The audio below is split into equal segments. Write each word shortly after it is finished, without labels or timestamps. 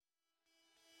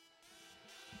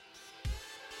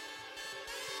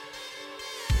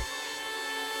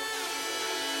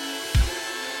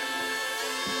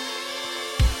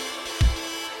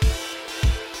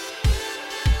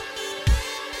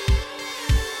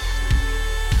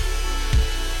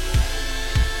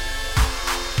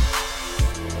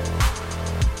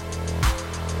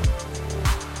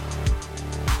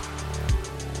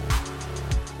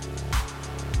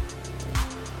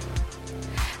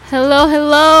Hello,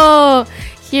 hello.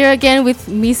 Here again with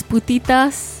Miss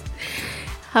Putitas.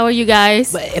 How are you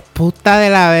guys? Puta de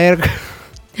la verga.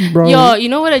 Bro. Yo, you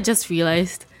know what I just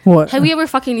realized? What? Have we ever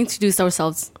fucking introduced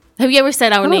ourselves? Have we ever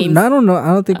said our names? I don't know. I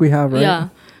don't think we have, right? Yeah.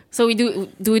 So we do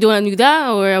we want to do that,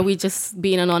 or are we just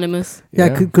being anonymous? Yeah,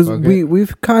 because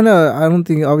we've kind of, I don't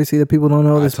think, obviously, that people don't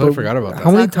know this. I totally forgot about that.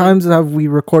 How many times have we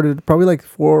recorded? Probably like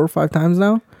 4 or 5 times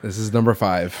now. This is number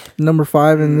 5. Number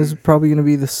 5, and this is probably going to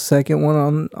be the second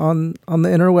one on the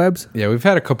interwebs. Yeah, we've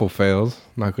had a couple fails,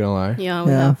 not gonna lie. Yeah,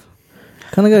 we have.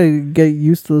 Kind of got to get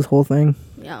used to this whole thing.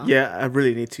 Yeah. Yeah, I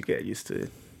really need to get used to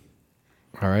it.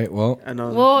 All right, well, I know.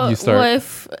 Well, You start. well,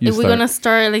 if we're gonna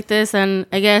start like this, and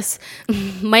I guess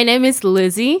my name is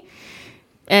Lizzie,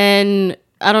 and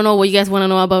I don't know what you guys want to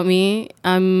know about me.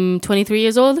 I'm 23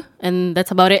 years old, and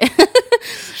that's about it.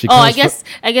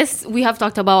 I guess we have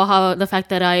talked about how the fact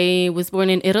that I was born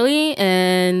in Italy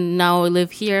and now I live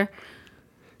here.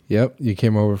 Yep, you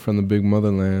came over from the big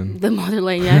motherland. The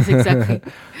motherland, yes, exactly.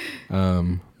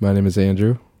 My name is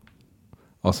Andrew,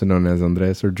 also known as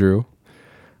Andres or Drew.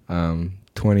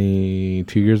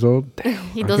 22 years old.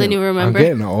 He doesn't even remember. I'm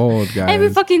getting old, guys. Every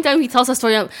fucking time he tells a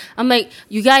story, I'm like,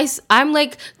 you guys, I'm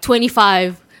like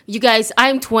 25. You guys,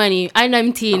 I'm 20. I'm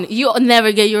 19. You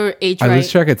never get your age I right.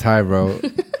 lose track of time, bro.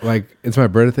 Like, it's my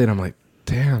birthday, and I'm like,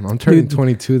 damn, I'm turning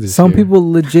 22 this year. Some people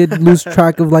legit lose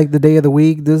track of like the day of the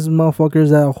week. This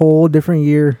motherfucker's a whole different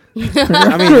year.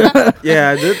 I mean,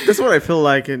 yeah, that's what I feel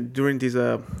like during this,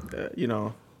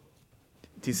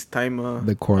 this time.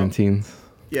 The quarantines.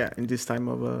 In this time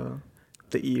of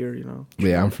the year,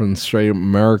 Yeah, I'm from straight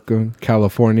America,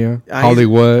 California, I-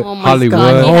 Hollywood, Oh my Hollywood.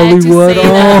 God, Hollywood.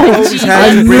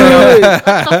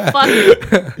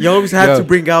 You always have to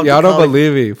bring out. Y'all don't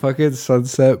believe me. Fucking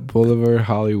Sunset Boulevard,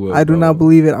 Hollywood. I do not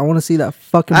believe it. I want to see that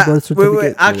fucking birth certificate.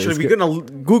 Wait. Actually, we're gonna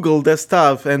Google that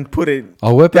stuff and put it.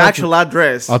 I'll whip the out actual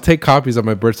address. I'll take copies of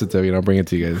my birth certificate and I'll bring it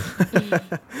to you guys.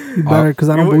 You better, because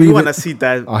I don't you believe want to it. see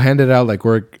that? I'll hand it out like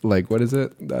what is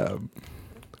it?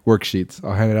 Worksheets.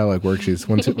 I'll hand it out like worksheets.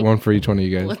 One for each one of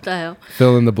you guys. What the hell?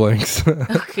 Fill in the blanks.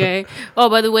 Okay. Oh,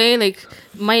 by the way, like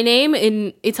my name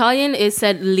in Italian is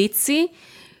said Lizzi,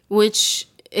 which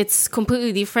it's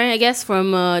completely different, I guess,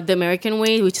 from the American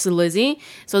way, which is Lizzie.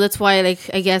 So that's why, like,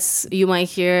 I guess you might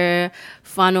hear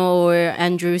Fano or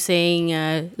Andrew saying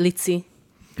Lizzi.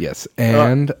 Yes,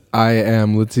 and I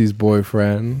am Litzy's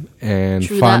boyfriend, and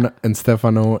True that. and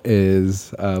Stefano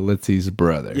is Litzy's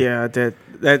brother. Yeah,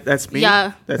 that's me.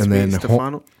 Yeah. That's And me, then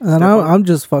Stefano. And I'm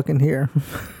just fucking here.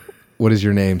 What is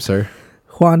your name, sir?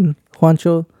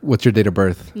 Juancho. What's your date of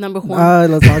birth? Number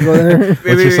one. Let's not go there.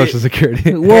 What's your social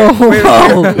security? Whoa. Can we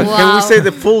Wow. say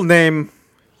the full name?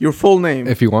 Your full name?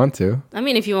 If you want to. I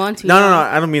mean, if you want to. No,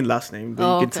 yeah. I don't mean last name. But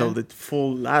Oh, you can okay. tell the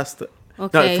full last.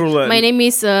 Okay. No, full, My name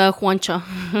is Juancha.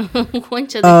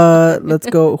 Juancha. Let's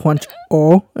go Juancho.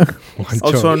 Oh.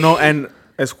 Also known and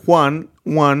as Juan.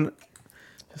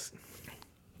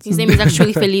 His name is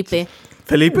actually Felipe.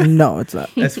 Felipe. No, it's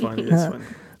not. That's fine. That's fine.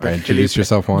 All right, introduce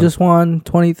yourself, Juan. Just Juan,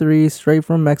 23, straight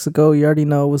from Mexico. You already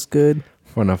know what's good.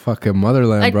 From the fucking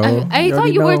motherland, bro. I You thought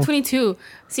already you were know. 22.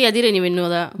 See, I didn't even know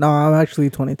that. No, I'm actually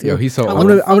 22. Yo, he's so Oh,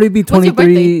 old. I'm gonna be What's your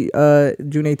 23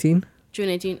 June 18. June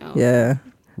 18. Oh. Yeah.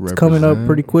 It's coming up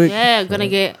pretty quick. Yeah, gonna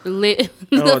get lit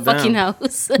in Oh, the fucking damn.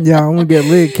 house. Yeah, I'm gonna get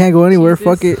lit. Can't go anywhere. Jesus.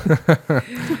 Fuck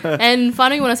it. And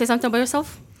Fano, you wanna say something about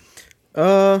yourself?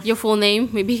 Your full name,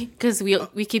 maybe, because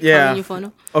we keep calling you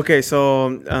Fano. Okay,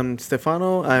 so I'm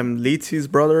Stefano. I'm Lizzy's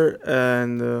brother,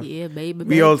 and Yeah, baby.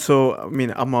 we also. I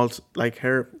mean, I'm also like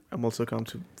her. I'm also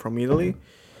from Italy,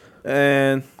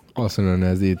 and Also known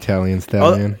as the Italian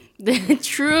stallion.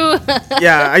 True.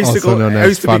 yeah, I used to Also go. known I as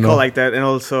used to be Fano. called like that, and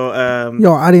also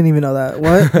Yo, I didn't even know that.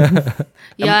 What?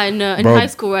 Yeah, in Bro, high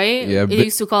school, right? yeah, They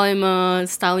used to call him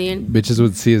Stallion. Bitches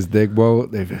would see his dick, bro.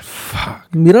 They'd be, fuck.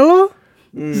 Míralo.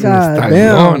 God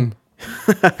damn. Stallion.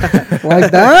 Like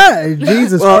that?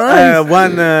 Jesus well, Christ.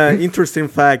 one interesting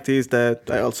fact is that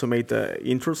I also made the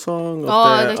intro song.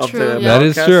 That's true, yeah. That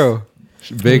is true.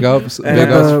 Big ups for the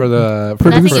And I think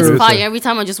Producer. it's fire. Every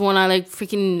time I just wanna like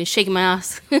freaking shake my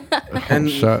ass. And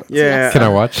Shut. yeah, Can I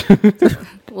watch?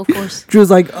 Well, of course.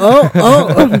 Drew's like, oh.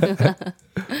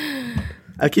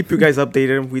 I'll keep you guys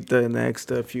updated with the next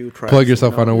few tracks. Plug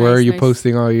yourself on it. Where Nice, are you nice.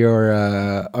 posting all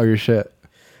your shit?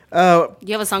 Do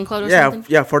you have a SoundCloud or something?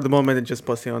 Yeah. For the moment, I'm just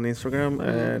posting on Instagram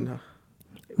and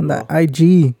On that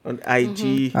IG. on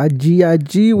IG.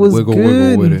 IG was Wiggle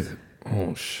good. with it.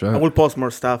 Oh shit. I will post more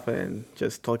stuff and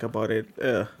just talk about it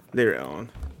later on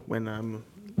when I'm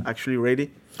actually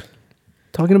ready.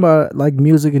 Talking about like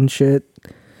music and shit.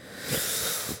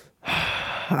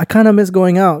 I kind of miss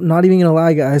going out. Not even gonna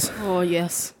lie, guys. Oh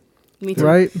yes. Me too.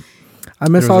 right? I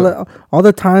miss There was all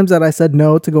the times that I said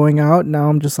no to going out. Now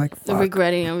I'm just like, The fuck,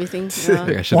 regretting everything. Like,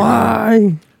 Yeah. I should've gone.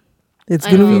 why? It's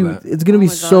I gonna know. be it's gonna Oh be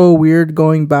my God. so weird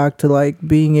going back to like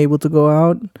being able to go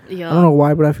out. Yeah. I don't know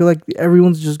why, but I feel like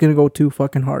everyone's just gonna go too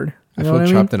fucking hard. I You know feel what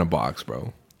trapped in a box,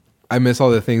 bro. I miss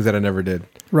all the things that I never did.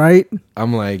 right?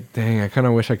 I'm like, dang, I kind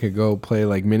of wish I could go play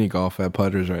like mini golf at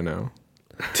Putters right now.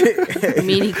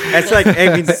 Meaning- It's like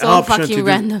having the so option to fucking do.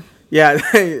 random. Yeah,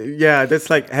 yeah. That's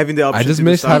like having the option. just to do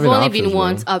miss something. I've having only options, been bro.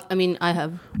 once. I mean, I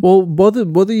have. Well, both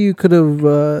of you could have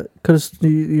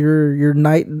your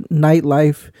night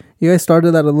life. You guys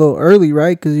started that a little early,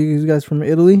 right? Because you guys from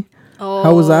Italy. Oh,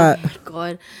 How was that? my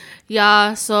God.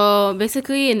 Yeah. So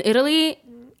basically, in Italy,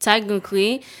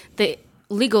 technically, the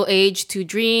legal age to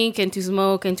drink and to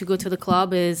smoke and to go to the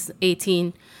club is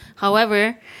 18.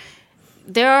 However,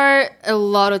 there are a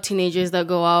lot of teenagers that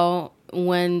go out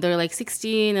when they're like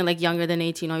 16 and like younger than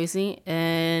 18, obviously.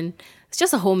 And it's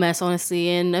just a whole mess, honestly.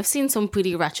 And I've seen some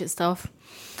pretty ratchet stuff.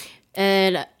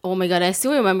 And oh my God, I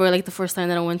still remember like the first time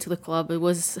that I went to the club. It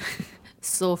was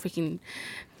so freaking.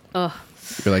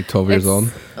 You're like 12 years It's-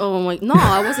 old. Oh my! No,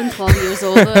 I wasn't 12 years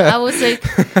old. I was like,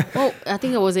 oh, I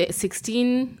think I was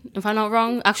 16, if I'm not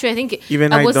wrong. Actually, I think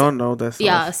Even I was, don't know that stuff.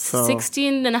 Yeah, so.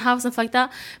 16 and a half, something like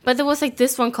that. But there was like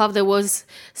this one club that was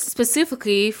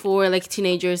specifically for like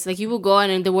teenagers. Like you would go in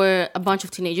and there were a bunch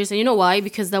of teenagers. And you know why?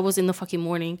 Because that was in the fucking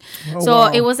morning. So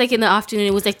wow. it was like in the afternoon.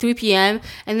 It was like 3 p.m.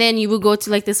 And then you would go to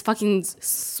like this fucking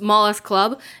smallest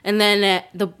club. And then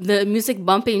the music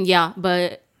bumping, yeah.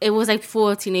 But it was like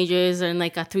for teenagers and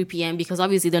like at 3 p.m. because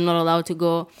obviously they're not allowed to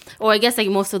go. Or I guess like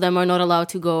most of them are not allowed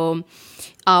to go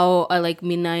out at like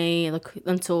midnight like,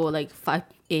 until like 5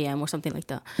 a.m. or something like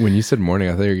that. When you said morning,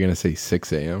 I thought you were going to say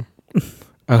 6 a.m.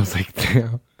 I was like,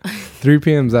 damn. 3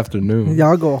 p.m.'s afternoon.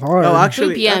 Y'all go hard. Oh, 3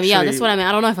 actually, p.m. Yeah, that's what I meant.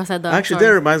 I don't know if I said that. Actually, Sorry.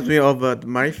 that reminds me of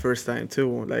my first time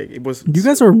too. Like it was. Do you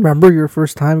guys remember your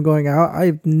first time going out? I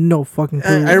have no fucking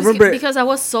clue. I remember because I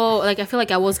was so like I feel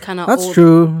like I was kind of That's old.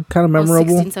 true. Kind of I was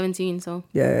memorable. 16, 17, so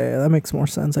Yeah, that makes more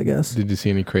sense, I guess. Did you see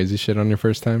any crazy shit on your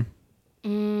first time?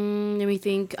 let me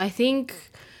think. I think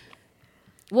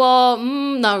well,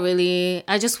 not really.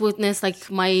 I just witnessed like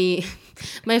my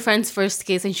friend's first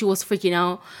kiss and she was freaking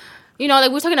out. You know,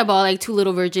 like we're talking about like two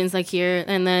little virgins like here,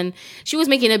 and then she was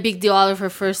making a big deal out of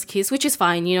her first kiss, which is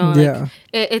fine, you know. Like, Yeah.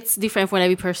 it's different for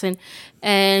every person.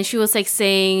 And she was like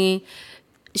saying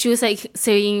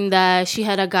that she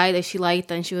had a guy that she liked,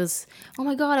 and she was, oh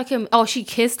my God, I can. Oh, she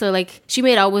kissed her, like she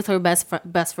made out with her best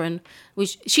friend,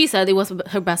 which she said it was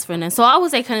her best friend, and so I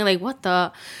was like kind of like what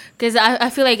the, because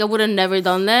I feel like I would have never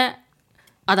done that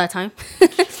at that time,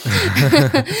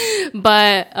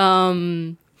 but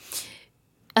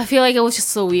I feel like it was just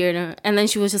so weird. And then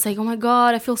she was just like, oh my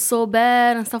God, I feel so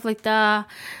bad and stuff like that.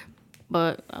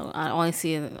 But I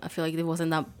honestly, I feel like it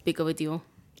wasn't that big of a deal.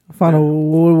 Fano,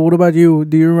 what about you?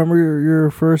 Do you remember your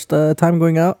first time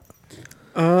going out?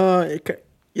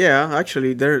 Yeah,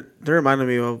 actually, they reminded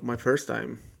me of my first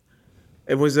time.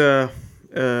 It was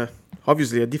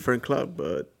obviously a different club,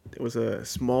 but it was a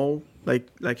small, like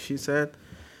she said.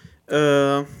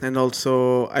 And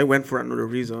also, I went for another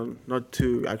reason, not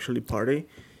to actually party.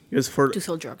 It was for To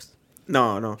sell drugs.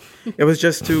 no. It was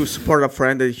just to support a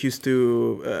friend that used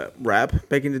to rap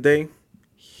back in the day.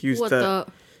 He used What to, the?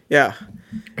 yeah.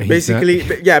 Basically,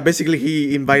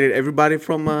 he invited everybody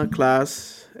from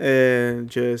class and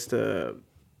just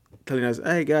telling us,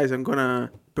 "Hey guys, I'm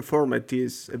gonna perform at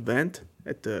this event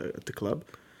at the club,"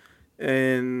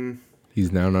 and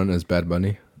He's now known as Bad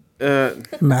Bunny.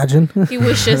 Imagine. He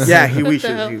wishes. yeah, he What the wishes.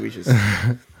 hell? He wishes.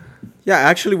 Yeah,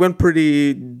 actually went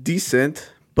pretty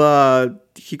decent, but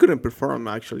he couldn't perform.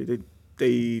 Actually,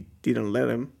 they didn't let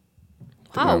him.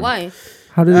 How? Why?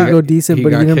 How did it go decent, He but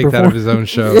he got didn't kicked out of perform? his own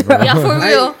show, bro. Yeah, for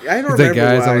real. I don't He's like, remember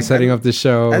guys, why. I was setting up this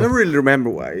show. I don't really remember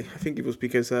why. I think it was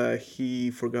because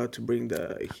he forgot to bring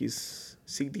his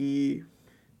CD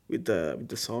with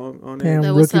the song on it, Damn.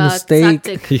 That was Rookie a mistake.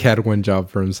 tactic. He had one job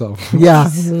for himself. Yeah,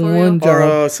 For one real. or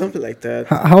job. something like that.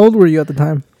 How old were you at the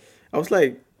time? I was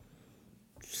like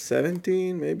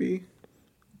 17, maybe.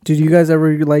 Did you guys ever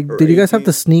Or Did you guys have 18.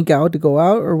 to sneak out to go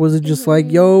out, or was it just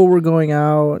like, yo, we're going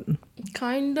out?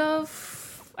 Kind of.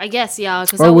 I guess, yeah.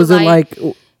 Because Or was it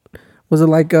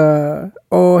like,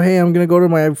 oh, hey, I'm gonna go to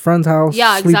my friend's house?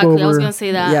 Yeah, exactly. I was sleepover? gonna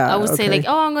say that. Yeah, I would say okay. like,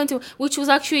 oh, I'm going to, which was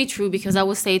actually true because I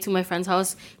would stay to my friend's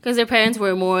house because their parents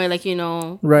were more like, you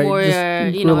know, Right, more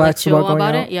just you know, like relaxed chill about going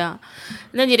about out. it. Yeah,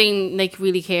 And then they didn't like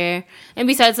really care. And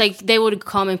besides, like they would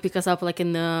come and pick us up like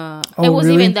in the. Oh, it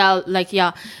wasn't really? even that like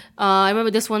yeah. I remember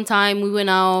this one time we went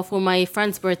out for my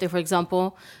friend's birthday, for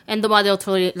example, and the mother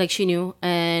totally like she knew,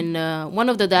 and one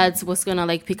of the dads was gonna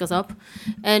like pick us up,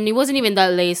 and it wasn't even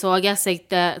that late, so I guess like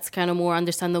that's kind of more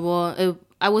understandable.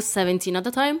 I was 17 at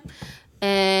the time,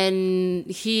 and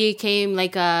he came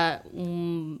like at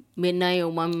midnight or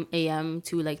 1 a.m.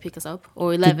 to like pick us up,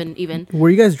 or 11 even.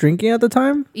 Were you guys drinking at the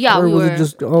time? Yeah, or we was were. it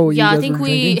just you yeah, I guys think were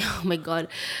we. drinking? Oh my god,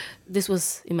 this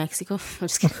was in Mexico. I'm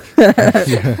just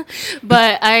kidding.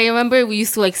 But I remember we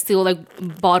used to like steal like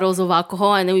bottles of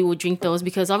alcohol, and then we would drink those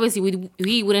because obviously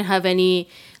we wouldn't have any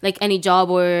job,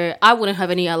 or I wouldn't have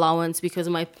any allowance because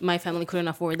my family couldn't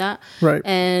afford that. Right.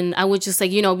 And I would just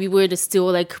like we would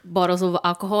steal like bottles of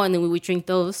alcohol, and then we would drink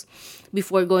those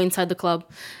before going inside the club.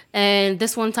 And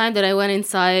this one time that I went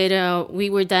inside, we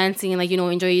were dancing and like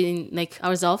enjoying like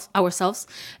ourselves,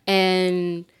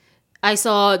 and I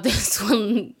saw this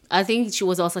one. I think she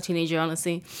was also a teenager,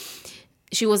 honestly.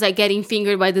 She was like getting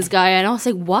fingered by this guy, and I was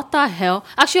like, "What the hell?"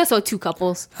 Actually, I saw two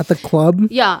couples. At the club?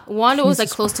 Yeah, one that was like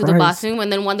Jesus close to the Christ. bathroom,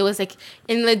 and then one that was like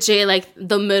in legit like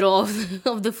the middle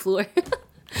of the floor.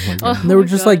 Oh They were my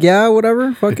just God. like, yeah,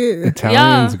 whatever, fuck it.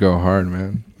 Italians go hard,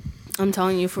 man. I'm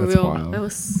telling you for That's real. wild. It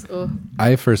was.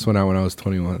 I first went out when I was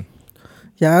 21.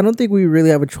 Yeah, I don't think we really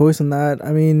have a choice in that.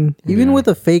 I mean, even Yeah. with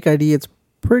a fake ID, it's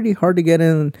pretty hard to get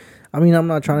in. I mean, I'm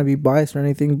not trying to be biased or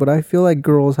anything, but I feel like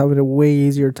girls have a way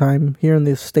easier time here in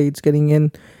the States getting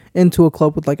into a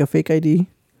club with like a fake ID.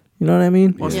 You know what I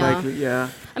mean? Most Yeah. likely, yeah.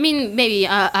 I mean, maybe.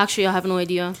 Actually, I have no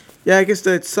idea. Yeah, I guess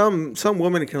that some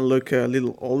women can look a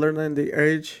little older than their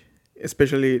age,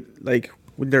 especially like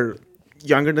when they're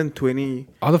younger than 20.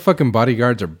 All the fucking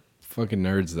bodyguards are fucking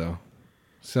nerds, though.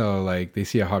 So, like, they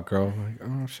see a hot girl, like,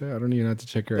 oh, shit, I don't even have to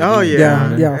check her Oh ID.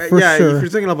 yeah, Yeah, for yeah. sure. If you're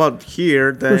talking about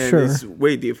here, then sure. it's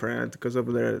way different because of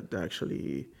the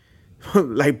actually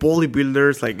like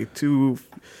bodybuilders, like 2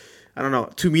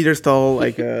 meters tall,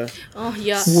 like Oh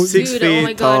yeah, 6 dude. feet Oh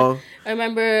my tall. god. I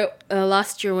remember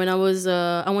last year when I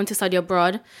went to study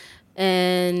abroad,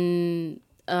 and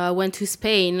went to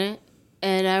Spain,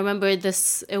 and I remember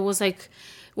this. It was like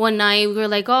one night we were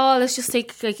like, oh, let's just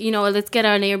take like let's get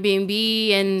an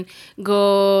Airbnb and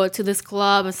go to this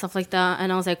club and stuff like that.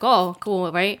 And I was like, oh,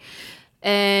 cool, right?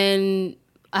 And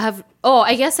I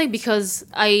guess like because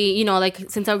I like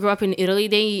since I grew up in Italy,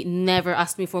 they never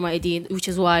asked me for my ID, which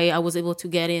is why I was able to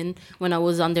get in when I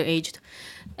was underaged.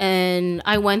 And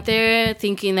I went there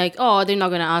thinking like, oh, they're not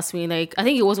gonna ask me. Like I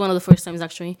think it was one of the first times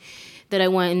actually that I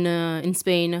went in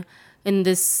Spain in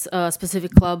this specific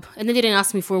club, and they didn't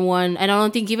ask me for one. And I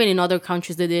don't think even in other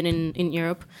countries they did in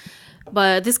Europe.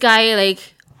 But this guy,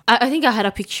 like, I think I had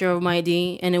a picture of my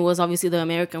ID, and it was obviously the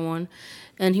American one.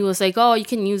 And he was like, "Oh, you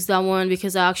can use that one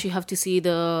because I actually have to see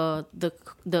the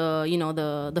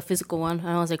physical one." And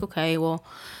I was like, "Okay, well,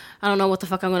 I don't know what the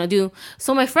fuck I'm gonna do."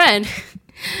 So my friend,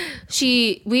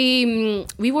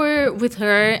 we were with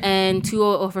her and two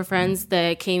of her friends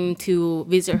that came to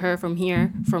visit her from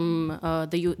here, from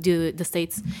the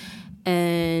States,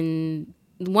 and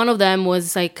one of them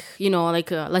was like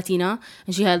like a Latina,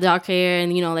 and she had dark hair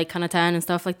and like kind of tan and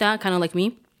stuff like that, kind of like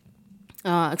me.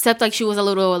 Except like she was a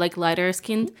little like lighter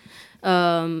skinned,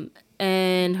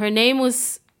 and her name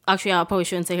was actually I probably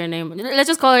shouldn't say her name. Let's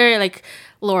just call her like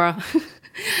Laura.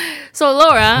 So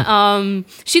Laura,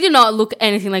 she did not look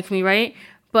anything like me, right?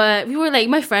 But we were like,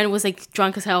 my friend was like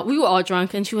drunk as hell. We were all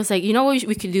drunk, and she was like, you know what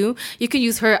we could do? You could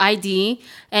use her ID,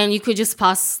 and you could just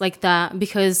pass like that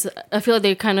because I feel like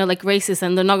they're kind of like racist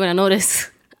and they're not gonna notice.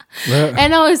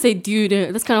 And I was like, dude,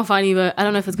 that's kind of funny, but I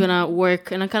don't know if it's gonna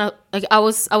work. And I kind of like I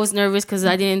was nervous because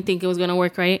I didn't think it was gonna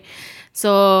work, right?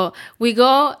 So we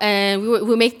go and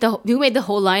we made the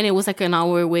whole line. It was like an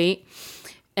hour wait,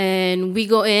 and we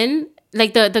go in.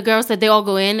 Like the girls that they all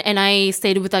go in, and I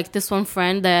stayed with like this one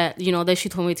friend that that she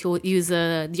told me to use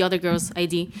the other girl's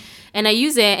ID, and I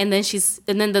use it, and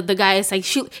then the guy is like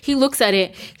he looks at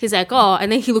it, he's like, oh,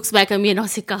 and then he looks back at me, and I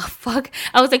was like, oh fuck,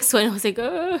 I was like sweating, I was like,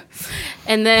 ugh.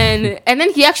 and then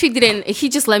he actually didn't, he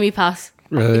just let me pass.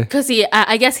 Really? Because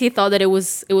I guess he thought that it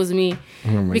was me Oh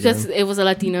my because God. it was a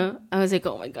Latina. I was like,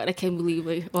 oh my god, I can't believe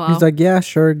it. Wow. He's like, yeah,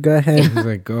 sure, go ahead. He's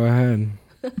like, go ahead.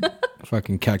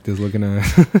 Fucking cactus looking at.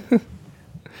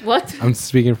 What? I'm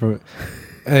speaking from.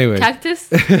 Anyway. Cactus?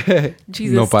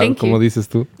 Jesus, Nopal, thank como you. dices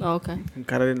tú? Oh, okay.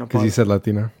 Cara de Because nopal. you said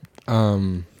Latina.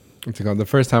 What's it called? The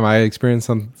first time I experienced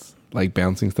some like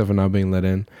bouncing stuff and not being let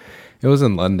in, it was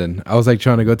in London. I was like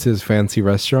trying to go to this fancy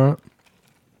restaurant.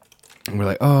 And we're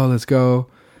like, oh, let's go.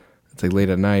 It's like late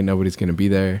at night. Nobody's going to be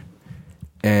there.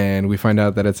 And we find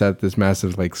out that it's at this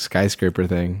massive like skyscraper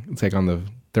thing. It's like on the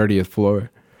 30th floor.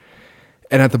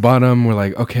 And at the bottom, we're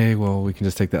like, okay, well, we can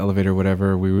just take the elevator,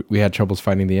 whatever. We had troubles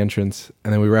finding the entrance.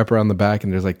 And then we wrap around the back,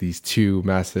 and there's like these two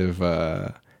massive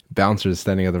bouncers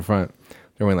standing at the front.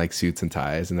 They're wearing like suits and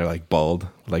ties, and they're like bald,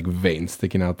 like veins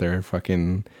sticking out their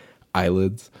fucking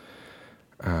eyelids.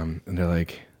 And they're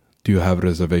like, do you have a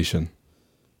reservation?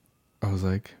 I was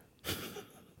like,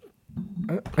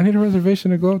 I need a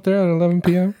reservation to go up there at 11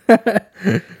 p.m.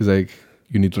 He's like,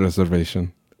 you need a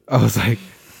reservation. I was like,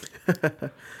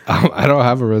 I don't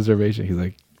have a reservation. He's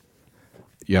like,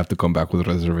 you have to come back with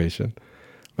a reservation.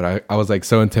 But I was like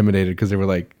so intimidated because they were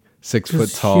like 6 foot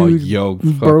tall, huge, yoked,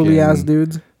 burly ass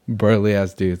dudes. Burly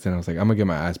ass dudes. And I was like, I'm going to get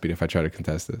my ass beat if I try to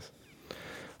contest this.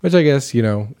 Which I guess, you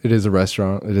know, it is a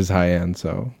restaurant. It is high end.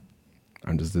 So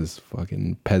I'm just this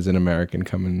fucking peasant American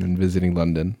coming and visiting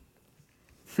London.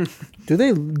 Do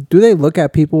they look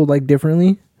at people like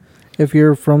differently if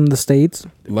you're from the States?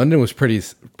 London was pretty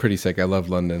sick. I love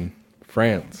London.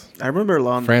 France. I remember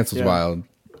London. France was wild.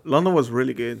 London was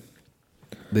really good.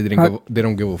 They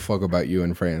don't give a fuck about you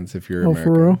in France if you're American.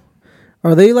 For real?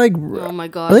 Are they like? Oh my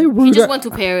god! Are they He rude just went to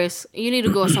Paris. You need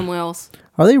to go somewhere else.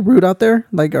 Are they rude out there?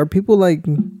 Like, are people like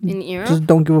In Europe? just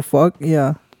don't give a fuck?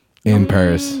 Yeah. In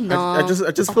Paris. No. I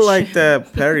just feel like the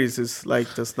Paris is like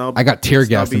the snob. I got tear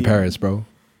gassed in snobby- Paris, bro.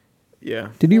 Yeah.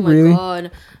 Did you Oh my really?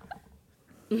 god.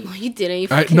 No, you didn't. You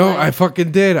fucking No, lied. I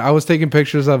fucking did. I was taking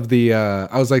pictures of the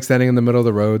I was like standing in the middle of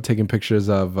the road taking pictures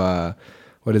of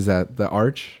what is that? The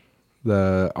Arc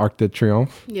de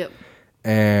Triomphe. Yep.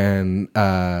 And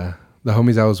the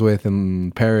homies I was with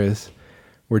in Paris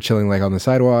were chilling like on the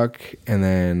sidewalk, and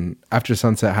then after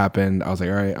sunset happened, I was like,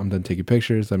 all right, I'm done taking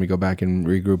pictures. Let me go back and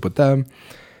regroup with them.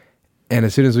 And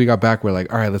as soon as we got back, we're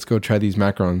like, all right, let's go try these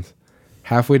macarons.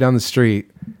 Halfway down the street,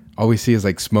 all we see is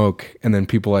like smoke, and then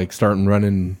people like start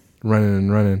running.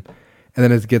 And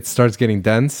then it starts getting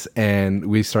dense, and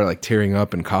we start like tearing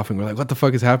up and coughing. We're like, what the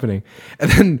fuck is happening?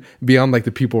 And then beyond like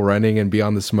the people running and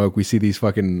beyond the smoke, we see these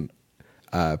fucking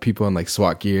people in like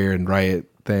SWAT gear and riot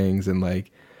things, and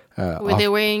like Were they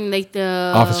wearing like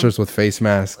the officers with face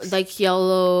masks. like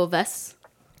yellow vests?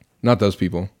 Not those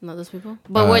people. Not those people.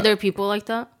 But were there people like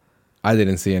that? I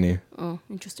didn't see any, Oh,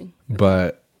 interesting.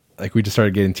 but like we just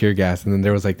started getting tear gas, and then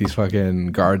there was like these fucking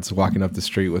guards walking up the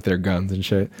street with their guns and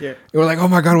shit. Yeah. And we're like, oh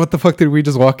my god, what the fuck did we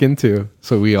just walk into?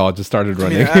 So we all just started I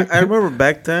running. mean, I remember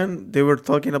back then they were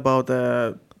talking about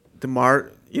the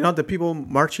the people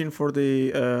marching for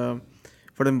the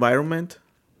environment.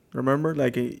 Remember,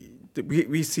 like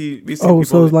we see. Oh, people,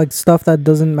 so it's like stuff that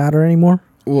doesn't matter anymore.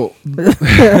 Well,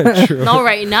 true. Not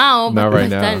right now. But Not right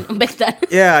back now. Back then.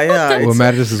 yeah. What it's-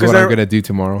 matters is because what I'm I- gonna do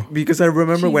tomorrow. Because I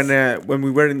remember Jeez. when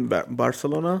we were in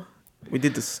Barcelona, we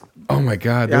did this. Oh my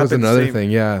god, Yeah, there was happened the another same.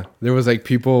 thing. Yeah, there was like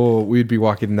people. We'd be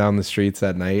walking down the streets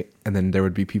at night, and then there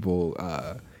would be people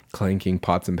clanking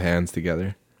pots and pans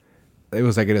together. It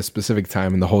was like at a specific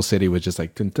time, and the whole city was just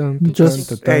like. Dun, dun, dun, Just-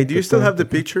 dun, dun, Hey, do you dun, still dun, have the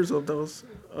dun, dun. pictures of those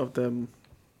of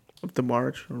the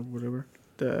march or whatever?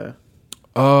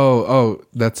 Oh,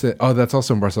 that's it. Oh, that's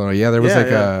also in Barcelona. Yeah, there was Yeah,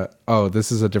 like yeah.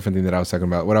 this is a different thing that I was talking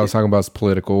about. What I was talking about is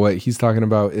political. What he's talking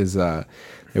about is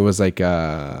it was like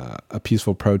a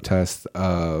peaceful protest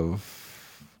of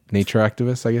nature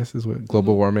activists, I guess is what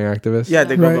global warming activists. Yeah,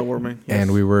 the global Right. warming. Yes.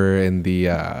 And we were in the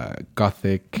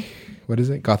Gothic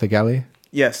Alley?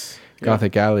 Yes. Yeah.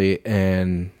 Gothic Alley,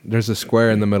 and there's a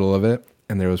square in the middle of it,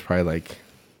 and there was probably like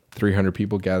 300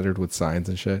 people gathered with signs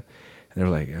and shit. And they were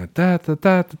like, da da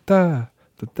da da da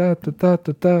da da da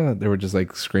da da. They were just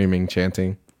like screaming,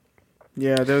 chanting.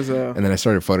 Yeah, there's a. And then I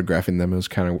started photographing them. It was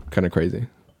kind of crazy.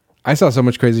 I saw so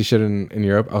much crazy shit in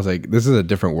Europe. I was like, this is a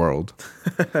different world.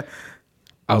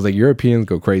 I was like, Europeans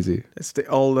go crazy. It's the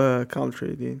old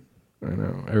country, dude. I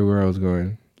know. Everywhere I was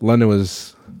going. London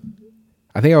was,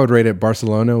 I think I would rate it.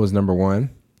 Barcelona was number one,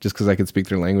 just because I could speak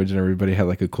their language and everybody had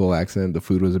like a cool accent. The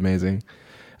food was amazing.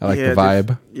 I like the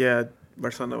vibe. Yeah,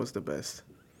 Barcelona was the best.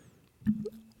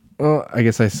 Well, I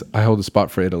guess I hold a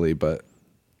spot for Italy, but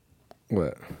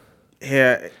what?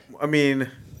 Yeah, I mean,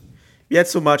 we had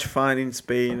so much fun in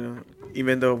Spain,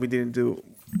 even though we didn't do.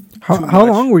 How Too how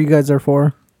much. long were you guys there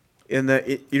for? In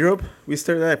Europe, we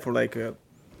stayed there for like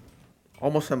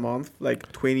almost a month,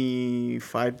 like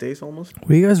 25 days almost.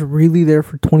 Were you guys really there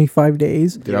for 25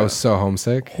 days? Dude, I was so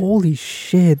homesick. Holy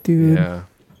shit, dude! Yeah.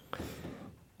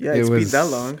 Yeah, it's been that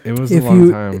long. It was If a long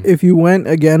you time. if you went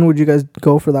again, would you guys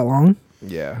go for that long?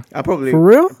 Yeah. I probably For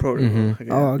real? Probably. Mhm.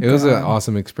 Again. Oh, It was an God.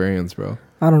 awesome experience, bro.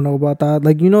 I don't know about that.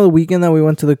 Like, you know, the weekend that we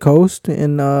went to the coast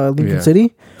in Lincoln Yeah.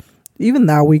 City, even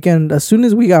that weekend, as soon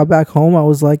as we got back home, I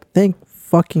was like, thank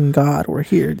fucking God, we're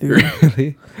here, dude.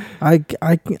 Really? I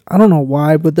don't know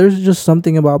why, but there's just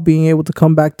something about being able to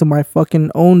come back to my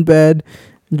fucking own bed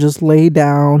and just lay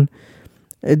down.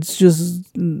 It's just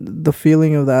the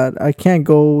feeling of that. I can't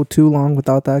go too long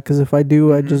without that, because if I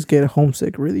do, I just get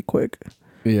homesick really quick.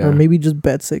 Yeah. Or maybe just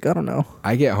bed sick. I don't know.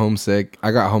 I get homesick.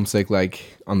 I got homesick like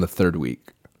on the 3rd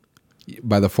week.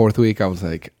 By the 4th week, I was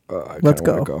like, I Let's want to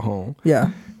go. go home.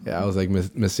 Yeah. Yeah, I was like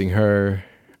missing her.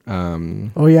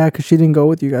 Oh, yeah, because she didn't go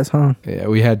with you guys, huh? Yeah,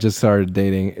 we had just started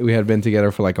dating. We had been together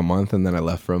for like a month, and then I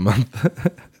left for a month.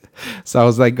 So I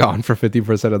was like gone for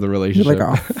 50% of the You're relationship. like,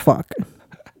 oh, fuck.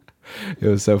 It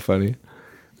was so funny.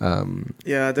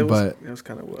 Yeah, that was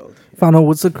kind of wild. Fano,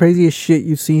 what's the craziest shit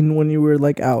you've seen when you were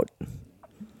like out?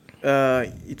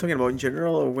 You talking about in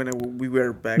general or when we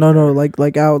were back? No, there?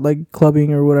 like out, like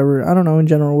clubbing or whatever. I don't know, in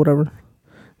general, whatever.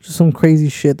 Just some crazy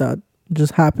shit that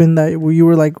just happened that you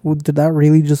were like, well, did that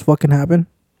really just fucking happen?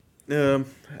 I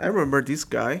remember this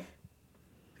guy.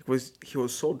 He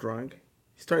was so drunk.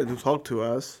 He started to talk to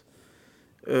us.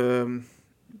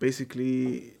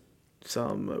 Basically,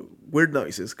 some weird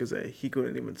noises because he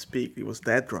couldn't even speak. He was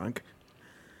that drunk,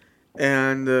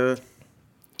 and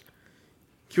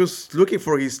he was looking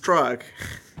for his truck.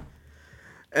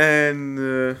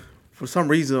 And for some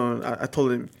reason, I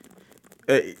told him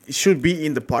it should be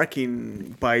in the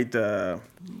parking by the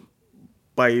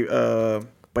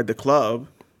club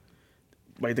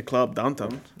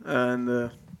downtown,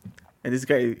 and this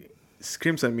guy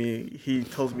screams at me. He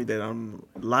tells me that I'm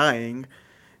lying,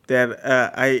 that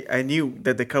I knew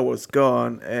that the car was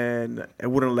gone, and I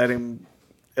wouldn't let him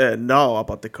know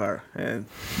about the car. And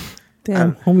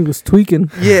Damn, homie was tweaking.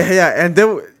 yeah, and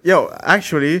then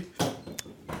actually,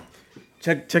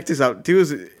 check this out.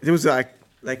 It was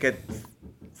like at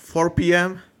 4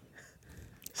 p.m.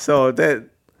 So that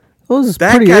was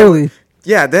that pretty guy, early.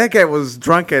 Yeah, that guy was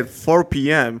drunk at 4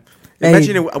 p.m. Hey,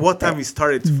 Imagine at what time he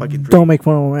started to fucking drink. Don't make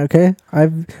fun of me, okay?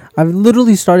 I've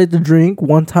literally started to drink.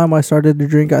 One time I started to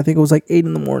drink, I think it was like 8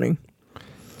 a.m.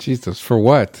 Jesus, for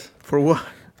what? For what?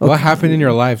 What happened in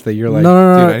your life that you're like,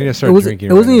 no, dude, I need to start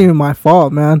drinking? It wasn't even my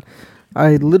fault, man.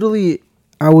 I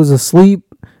was asleep.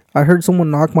 I heard someone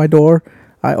knock my door.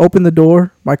 I opened the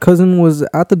door. My cousin was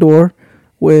at the door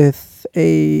with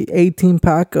a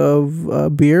 18-pack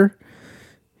of beer.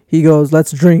 He goes,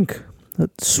 "Let's drink." I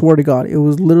swear to God, it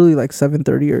was literally like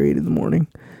 7:30 or 8 a.m.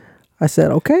 I said,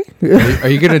 "Okay." Are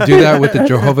you gonna do that with the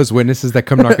Jehovah's Witnesses that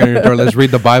come knocking on your door? Let's read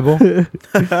the Bible.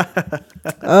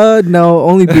 No,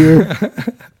 only beer.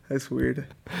 That's weird.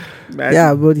 Imagine.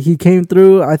 Yeah, but he came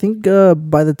through. I think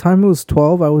by the time it was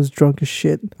 12, I was drunk as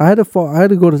shit. I had to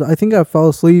go to. I think I fell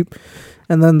asleep,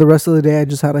 and then the rest of the day I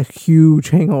just had a huge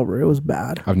hangover. It was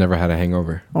bad. I've never had a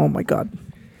hangover. Oh my God.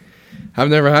 I've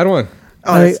never had one.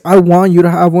 Oh, I want you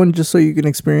to have one just so you can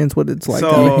experience what it's like.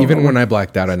 So- Even when I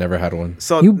blacked out, I never had one.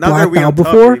 so You now that blacked we're out on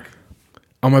before? topic,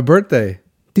 On my birthday.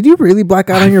 Did you really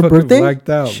black out I on your fucking birthday? blacked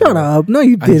out, Shut bro. up. No,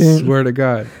 you I didn't. swear to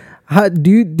God.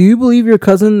 Do you believe your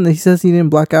cousin? He says he didn't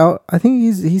black out. I think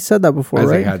he said that before,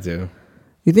 Isaac right? had to.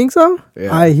 You think so?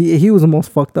 Yeah. He was the most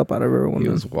fucked up out of everyone. He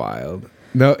man. was wild.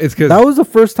 No, it's because That was the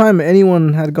first time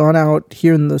anyone had gone out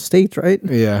here in the States, right?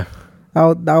 yeah,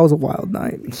 That was a wild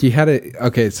night. he had it.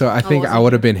 Okay, so I think I wasn't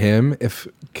would have been him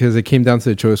because it came down to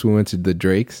the choice. We went to the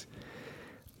Drakes.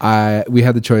 We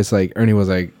had the choice. Like Ernie was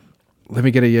like, "Let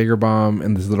me get a Jaeger bomb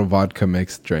and this little vodka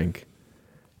mixed drink,"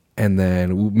 and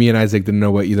then me and Isaac didn't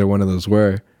know what either one of those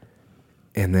were.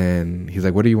 And then he's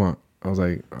like, "What do you want?" I was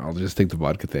like, "I'll just take the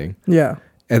vodka thing." Yeah.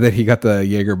 And then he got the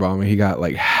Jaeger bomb and he got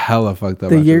like hella fucked up.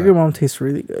 The after Jaeger that. bomb tastes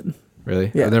really good.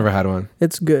 Really? Yeah. I've never had one.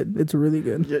 It's good. It's really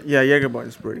good. yeah, Jägerbomb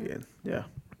is pretty good. Yeah.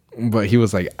 But he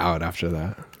was like out after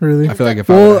that. Really? I feel like if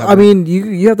Well, I I mean,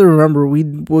 you have to remember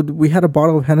we had a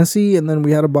bottle of Hennessy and then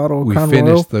we had a bottle of we Crown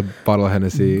finished Royal. the bottle of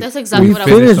Hennessy. That's exactly We what I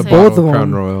was finished going to say. both of them.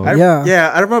 Crown Royal.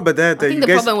 Yeah. I remember that. I that think you the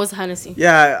guys, problem was Hennessy.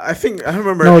 Yeah, I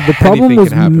remember. No, the problem Anything was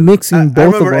can happen. mixing I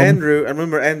both of remember them. I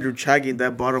remember Andrew chugging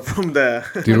that bottle from the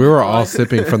Dude, we were all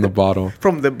sipping from the bottle.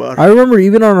 from the bar. I remember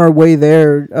even on our way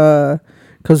there,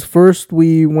 because first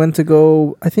we went to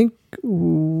go. I think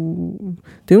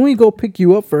didn't we go pick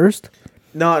you up first?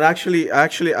 No, actually,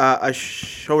 I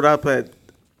showed up at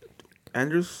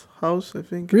Andrew's house. I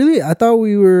think. Really? I thought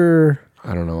we were.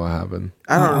 I don't know what happened.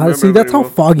 I don't remember. See, that's how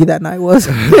very foggy that night was.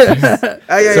 well.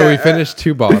 So we finished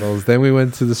 2 bottles. Then we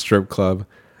went to the strip club.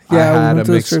 Yeah, we I had went a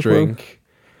to the mixed strip club. drink.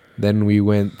 Then we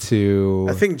went to.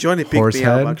 I think Johnny picked me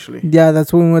Horsehead? up actually. Yeah,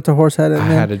 that's when we went to Horsehead, and I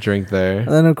then had a drink there.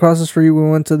 and across the street we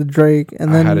went to the Drake,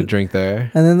 and then I had a drink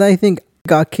there. and then I think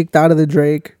got kicked out of the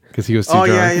Drake. because he was too Oh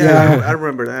drunk. yeah, Yeah. yeah, I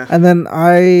remember that. And then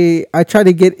I tried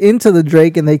to get into the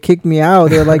Drake and they kicked me out.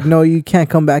 They're like, no, you can't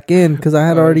come back in because I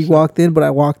had Oh, already shit. walked in, but I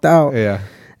walked out. Yeah.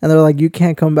 And they're like, you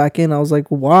can't come back in. I was like,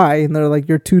 why? And they're like,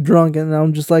 you're too drunk. And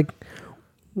I'm just like,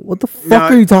 what the fuck No,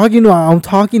 are you talking about? I'm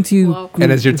talking to you. Wow.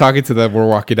 And as you're talking to them, we're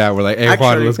walking out. We're like, "Hey, Juan,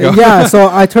 Actually- let's go." Yeah, so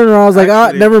I turned around. I was like,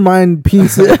 Actually- never mind.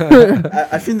 Peace.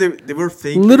 I think they were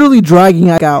thinking. Literally dragging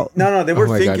out. No, they were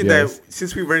Oh my God, thinking yes. that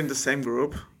since we were in the same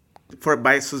group, for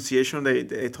by association, they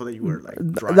thought that you were like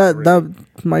drunk. That already.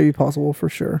 might be possible for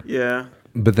sure. Yeah.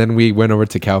 But then we went over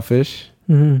to Cowfish,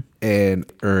 Hmm.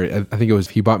 or I think it was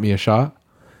he bought me a shot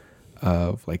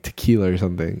of like tequila or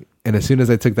something. And as soon as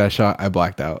I took that shot, I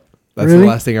blacked out. That's Really? the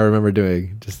last thing I remember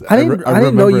doing. Just I didn't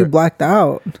know you remember- blacked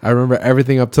out. I remember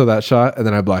everything up till that shot, and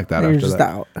then I blacked out And you're after just that.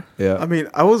 out. Yeah. I mean,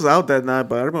 I was out that night,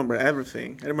 but I remember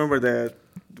everything. I remember that.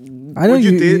 I know what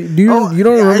you. did. Do you? Oh, You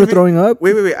don't yeah, I remember even- throwing up?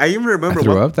 Wait. I even I remember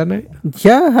threw what. up that night.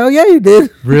 Yeah, hell yeah, you did.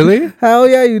 Really? Hell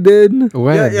yeah, you did.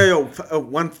 When? Yeah. Yo,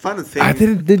 one fun thing. I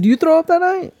didn't. Did you throw up that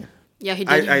night? Yeah, he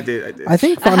did. I did. I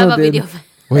think I have Fano a did. video of it.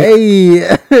 Wait,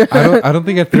 Hey, I don't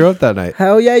think I threw up that night.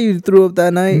 hell yeah, you threw up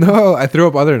that night. No, I threw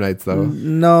up other nights though.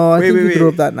 No, I Wait, think wait, you threw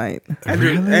wait. up that night.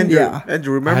 Andrew, Really? Andrew, Yeah.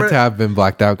 Andrew, I remember? had to have been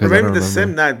blacked out because I don't Remember remember. the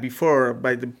same night before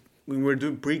when we were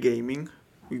doing pre-gaming,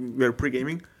 we were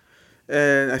pre-gaming,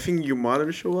 and I think your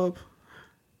mother showed up.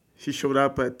 She showed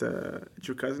up at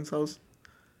your cousin's house.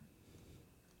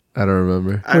 I don't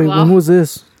remember. I, Wait, Wow. when was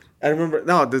this? I remember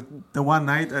the one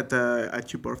night at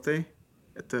your birthday,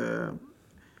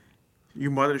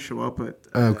 your mother showed up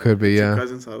at Could be, your yeah.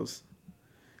 cousin's house.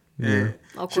 Yeah.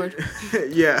 Awkward.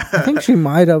 Yeah. I think she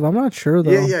might have. I'm not sure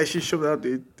though. Yeah, she showed up,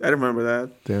 dude. I remember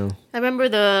that. Damn. I remember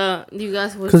you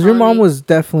guys was Because your telling mom me- was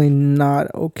definitely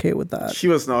not okay with that. She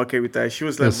was not okay with that. She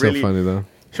was like That's really, so funny though.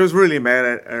 she was really mad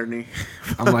at Ernie.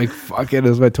 I'm like, fuck it. It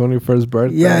was my 21st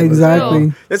birthday. Yeah, Let's exactly.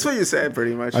 go. That's what you said,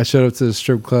 pretty much. I showed up to the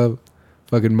strip club,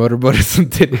 fucking motorboated some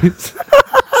titties.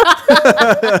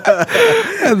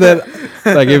 And then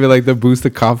I gave it like the boost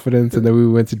of confidence, and then we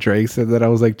went to Drake's, and then I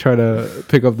was like trying to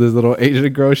pick up this little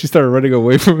Asian girl. She started running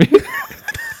away from me.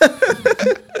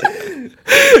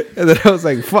 And then I was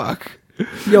like, fuck.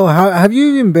 Yo, have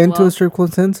you even been to Wow. a strip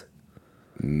club since?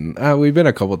 We've been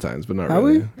a couple times, but not Have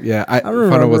really. we? Yeah, don't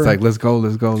Fana was remember. like, let's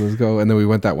go. And then we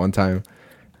went that one time.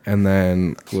 And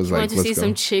then was I like, wanted to let's see go.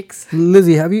 some chicks.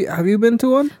 Lizzie, have you been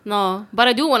to one? No, but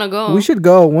I do want to go. We should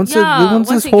go once Yeah, once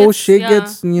this it whole gets- shit yeah,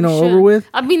 gets we should. over with.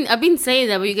 I've been saying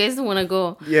that, but you guys don't want to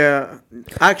go. Yeah,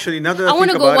 actually, now that I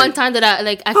want to go one time. time that I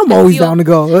like. I'm always down to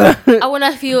go. I want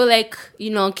to feel like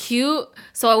cute.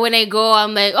 So when I go,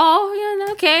 I'm like, oh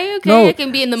yeah, okay, No. I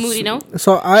can be in the mood,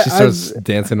 So I She starts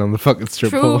dancing on the fucking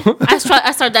strip True. pole. I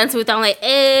start dancing with them. I'm like,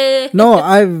 eh. no,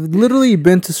 I've literally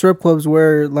been to strip clubs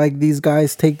where like these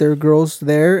guys take their girls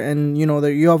there, and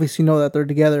you obviously know that they're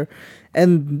together,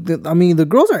 and the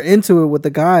girls are into it with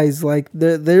the guys. Like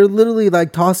they're literally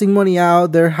like tossing money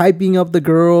out. They're hyping up the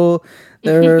girl.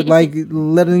 They're like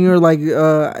letting her like. And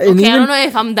Okay, I even, don't know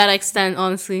if I'm that extent,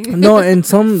 honestly. no, and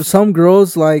some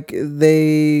girls like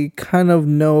they kind of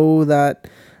know that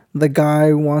the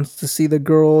guy wants to see the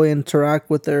girl interact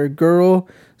with their girl,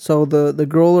 so the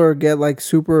girl will get like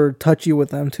super touchy with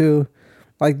them too.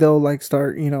 Like they'll like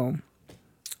start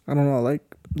I don't know, like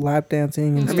lap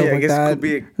dancing and I stuff mean, I like guess it that. could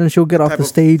be And she'll get off type the of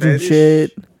stage and fetish.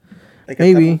 shit. like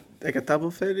Maybe. like a type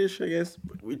of fetish, I guess.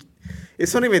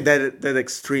 It's not even that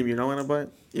extreme, you know what I'm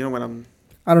about? You know what I'm.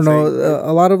 I don't know, saying?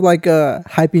 a lot of like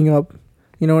hyping up.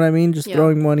 You know what I mean? Just Yeah.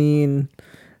 throwing money and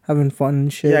having fun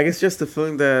and shit. Yeah, I guess just the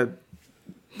feeling that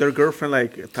their girlfriend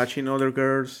like touching other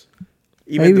girls.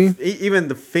 Even Maybe. even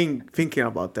the thinking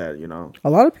about that, A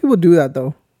lot of people do that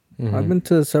though. Mhm. I've been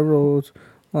to several.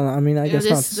 Well, I mean, I Yeah, guess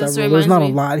not this several. There's reminds not a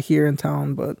me- lot here in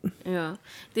town, but Yeah.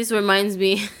 This reminds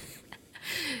me,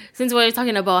 since we're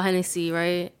talking about Hennessy,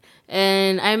 right?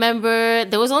 And I remember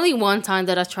there was only one time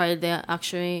that I tried that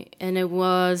actually, and it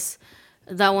was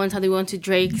that one time we went to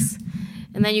Drake's.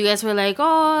 And then you guys were like,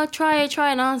 oh, try it.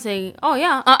 And I was like, oh,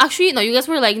 yeah. Actually, no, you guys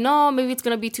were like, no, maybe it's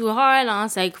going to be too hard. And I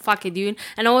was like, fuck it, dude.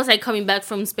 And I was like coming back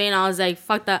from Spain. I was like,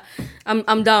 fuck that.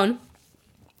 I'm down.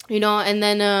 And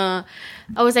then I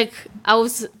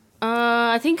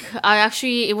think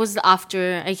it was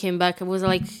after I came back. It was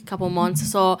like a couple months.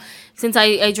 So since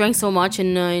I drank so much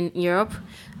in Europe,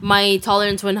 my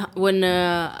tolerance went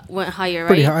higher, right?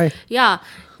 pretty high. Yeah,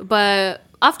 but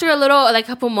after a little, like,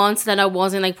 couple months that I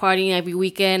wasn't like partying every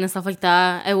weekend and stuff like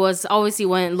that, it was obviously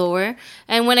went lower.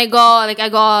 And when I got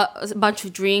a bunch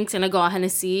of drinks and I got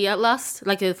Hennessy at last,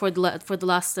 like for the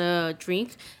last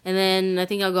drink, and then I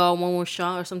think I got one more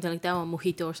shot or something like that, or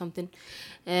mojito or something.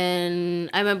 And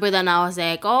I remember then I was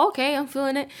like, oh, okay, I'm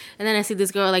feeling it. And then I see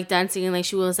this girl like dancing and like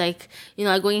she was like, you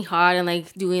know, like going hard and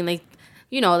like doing like,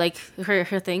 you know, like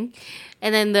her thing.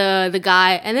 And then the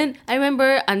guy, and then I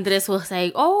remember Andres was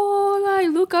like, oh, like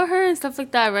look at her and stuff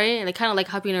like that, right? And like kind of like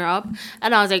hyping her up.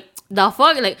 And I was like, the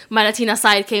fuck? Like my Latina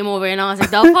side came over and I was like,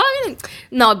 the fuck?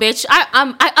 No, bitch,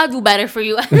 I'll do better for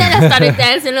you. And then I started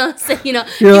dancing and I was like, you know,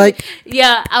 You're like,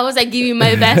 yeah, I was like giving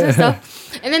my best and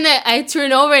stuff. And then I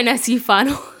turn over and I see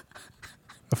Fano.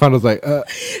 Fano's like,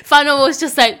 Fano was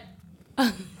just like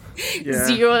Yeah.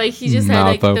 zero. Like he just had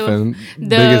mouth like open. the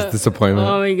Biggest disappointment.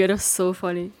 Oh my god, it was so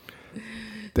funny.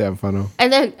 Damn, Fano.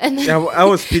 And then Yeah, I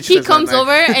was speechless. he that comes night.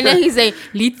 over and then he's like,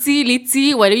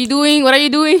 Litzy, what are you doing? What are you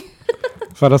doing?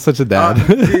 Fano's such a dad.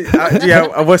 Yeah,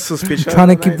 I was so speechless. trying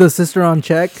to that keep night. the sister on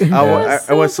check.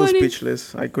 I was so so funny.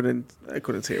 speechless. I couldn't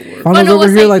say a word. Fano's Fano over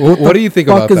was here like- like, What do you think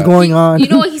fuck about is that? going on? You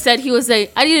know what he said? He was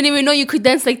like, I didn't even know you could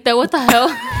dance like that. What the hell?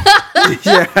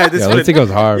 Yeah, that's Yeah, what Litzy goes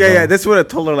hard. yeah, bro. yeah. That's what I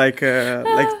told her. Like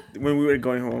when we were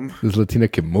going home. This Latina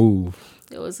can move.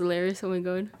 It was hilarious. Oh my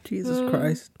god. Jesus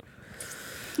Christ.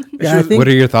 She Yeah, I was- think What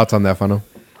are your thoughts on that, Fano?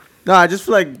 No, I just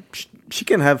feel like she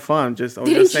can have fun. Just I was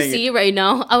Didn't just you saying. see right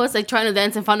now? I was like trying to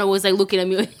dance and Fano was like looking at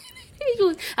me.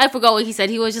 I forgot what he said.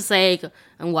 He was just like,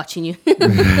 I'm watching you. No,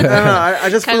 I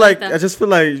just Kinda feel like like that. I just feel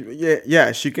like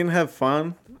yeah, she can have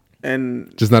fun,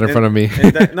 and Just not in and- front of me.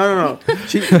 and no.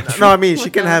 I mean, she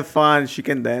What can the- have fun, she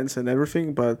can dance and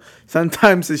everything, but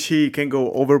sometimes she can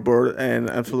go overboard, and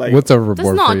I feel like What's That's overboard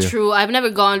for not you? true. I've never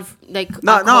gone like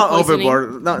not alcohol poisoning.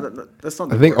 overboard. No, that's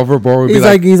not. I the think word. overboard would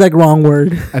be he's like wrong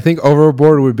word. I think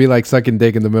overboard would be like sucking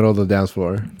dick in the middle of the dance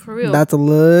floor. For real. That's a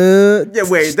little. Yeah,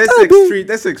 wait, that's extreme.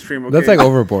 That's extreme. Okay. That's like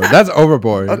overboard. That's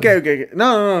overboard. Okay.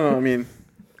 No. I mean,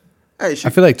 hey, she, I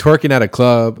feel like twerking at a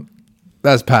club,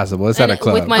 that's passable. It's at And a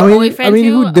club. with my I mean, boyfriend too,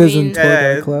 who I doesn't mean- twerk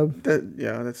at a club?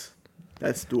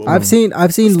 that's doable. I've seen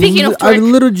Speaking of I've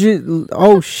twerk.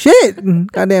 oh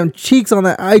shit, goddamn cheeks on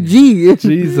that IG.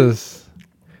 Jesus.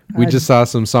 We just saw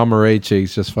some Samurai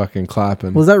chicks just fucking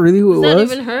clapping. Was that really who Is it that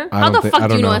was? even her? I How don't the think- fuck I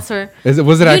do don't you know know. it's her?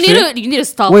 Was it actually? You need to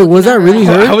stop. Wait, looking was at that her. really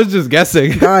her? I was just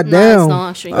guessing. God No, it's damn. not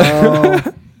actually.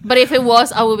 Oh, But if it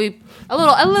was, I would be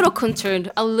a little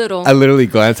concerned. A little. I literally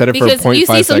glanced at it for Because 0.5 you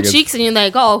see some seconds. cheeks and you're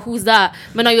like, oh, who's that?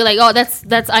 But now you're like, oh,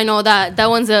 that's I know that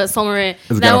one's a samurai.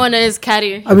 That got- one is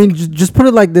Caddy. I mean, just put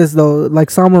it like this though.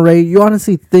 Like Samurai, you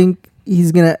honestly think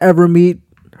he's gonna ever meet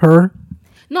her?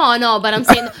 No, but I'm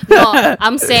saying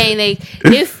I'm saying like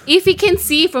if he can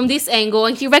see from this angle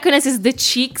and he recognizes the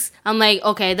cheeks, I'm like,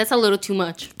 okay, that's a little too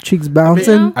much. Cheeks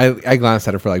bouncing. I glanced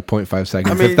at it for like 0.5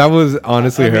 seconds. I mean- if that was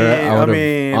honestly I her, mean- I would have I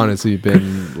mean- honestly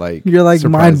been like, You're, like,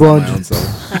 surprised at mind my blown. own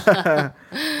self.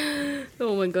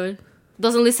 Oh my god.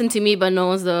 Doesn't listen to me but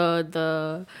knows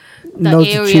the Knows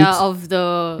the area cheeks. of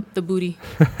the booty.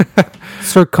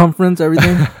 Circumference,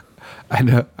 everything. I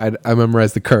know. I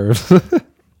memorized the curves,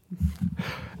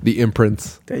 the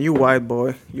imprints. Then you wild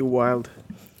boy, you wild.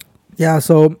 Yeah.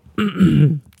 So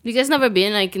You guys never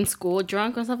been like in school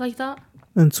drunk or stuff like that?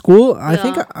 in school, I Yeah.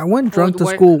 think I went Or drunk to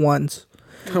work. school once.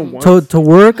 Once. To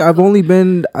work, I've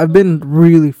been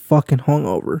really fucking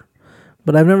hungover,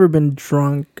 but I've never been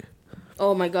drunk.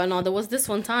 Oh my god, no, there was this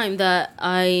one time that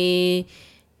I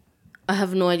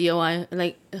have no idea why.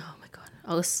 Like, oh my god,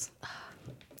 I was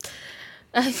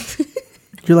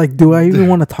You're like, do I even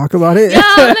want to talk about it? yeah,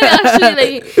 like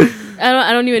actually, like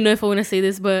I don't even know if I want to say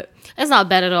this, but it's not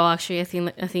bad at all. Actually, I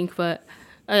think, but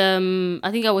I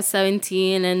think I was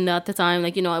 17, and at the time,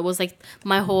 like, you know, I was like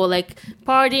my whole like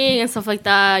partying and stuff like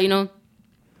that, you know.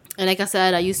 And like I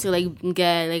said, I used to like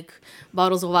get like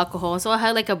bottles of alcohol, so I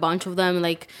had like a bunch of them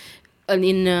like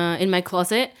in my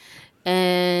closet.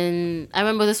 And I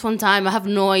remember this one time, I have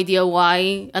no idea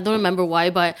why. I don't remember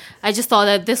why, but I just thought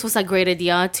that this was a great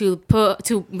idea to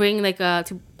bring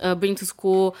to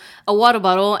school a water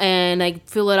bottle and like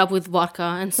fill it up with vodka.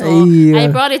 And so Hey. I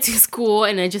brought it to school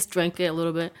and I just drank it a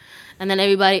little bit. And then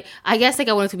everybody, I guess like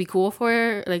I wanted to be cool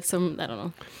for like some, I don't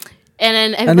know. And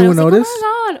then everybody Anyone was like, notice?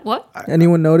 oh my god, what?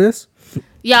 Anyone notice?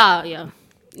 Yeah,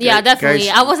 Guys- definitely.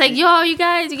 I was like, yo, you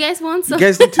guys want some? You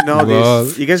guys need to know Well-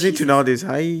 this. You guys need to know this.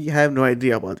 I have no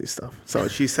idea about this stuff. So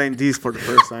she's saying this for the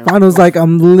first time. Fano's like,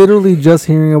 I'm literally just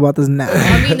hearing about this now.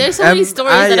 I mean, there's so many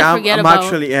stories that I forget I'm about.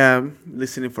 actually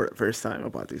listening for the first time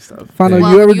about this stuff. Fano,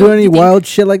 Well, you ever you- do any you think- wild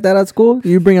shit like that at school? Do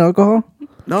you bring alcohol?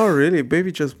 No, really,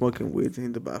 baby, just smoking weed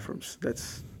in the bathrooms.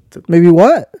 That's Maybe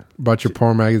what? Brought your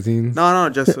porn magazines. no,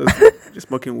 just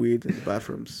smoking weed in the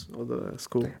bathrooms of the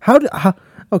school. How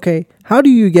do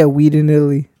you get weed in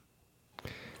Italy?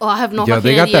 Oh, I have no Yo, fucking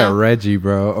they got idea. that Reggie,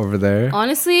 bro, over there.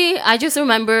 Honestly, I just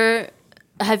remember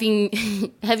having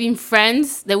having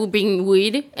friends that would bring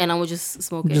weed, and I would just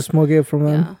smoke it. Just smoke it from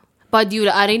them. Yeah. But dude,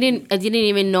 I didn't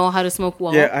even know how to smoke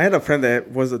well. Yeah, I had a friend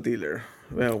that was a dealer.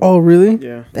 Well, Oh, really?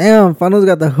 yeah. Damn, Fano's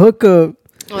got the hookup.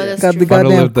 Oh, that's Got true. the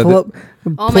goddamn lived the- plug.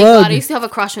 Oh my god, I used to have a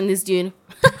crush on this dude.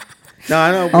 No,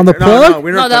 I know. On the plug? No,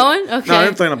 we're No, not that talking- one? Okay. No,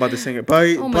 I'm talking about the singer.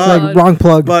 But, Oh my but, God. Like wrong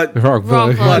plug. but, Wrong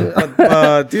Wrong plug.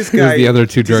 plug. this He was guy. the other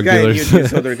two this drug guy dealers. Knew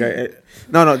this other guy.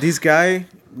 No, this guy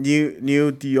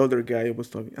knew the other guy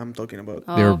I'm talking about.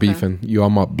 They were Oh, okay. beefing. You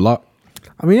on my block?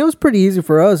 I mean, it was pretty easy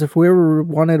for us. If we ever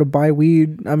wanted to buy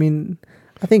weed, I mean,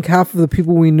 I think half of the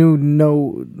people we knew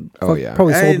Oh, yeah.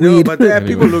 probably I sold know, weed. but that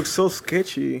people Anyway. look so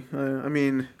sketchy. I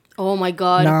mean, Oh my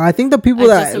god. Nah, I think the people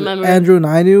I just that remember- Andrew and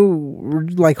I knew were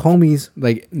like homies.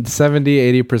 Like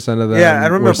 70-80% of them Yeah, I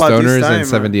remember were about this stoners, time, and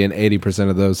 70 and 80%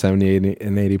 of those 70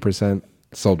 and 80%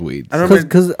 sold weed. I remember.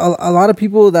 Because a lot of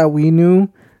people that we knew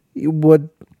would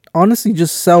honestly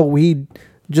just sell weed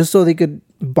just so they could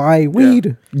buy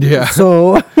weed. Yeah.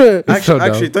 So It's so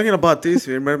Actually, dumb. talking about this,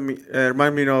 it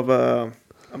remind me of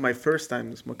my first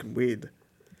time smoking weed.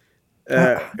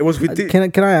 It was with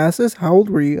can I ask this? How old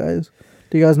were you guys?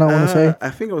 Do you guys not want to say I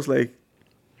think it was like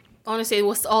Honestly, it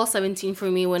was all 17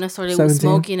 for me when I started 17? with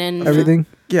smoking and everything?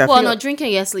 yeah. Well, I no, think,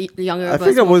 drinking, yes, younger. I but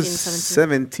think I was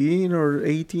smoking 17 or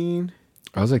 18.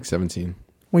 I was like 17.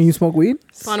 When you smoke weed?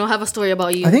 So I don't have a story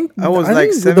about you. I think I was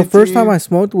like think the first 17 time I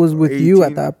smoked was with you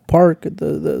at 18. that park,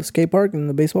 the skate park and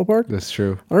the baseball park. That's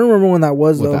true. I don't remember when that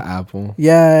was With though. the apple.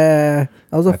 Yeah,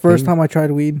 that was the I first think- time I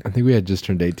tried weed. I think we had just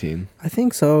turned 18. I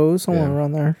think so. It was somewhere Yeah.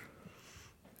 around there.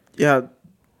 Yeah.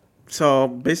 So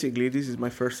basically, this is my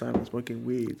first time smoking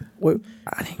weed. Wait,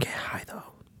 I didn't get high though.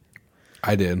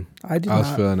 I did. I did I was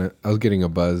not. feeling it. I was getting a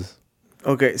buzz.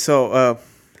 Okay, so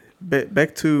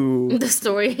back to the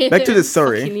story. Back to the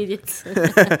story. Fucking idiots.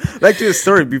 back to the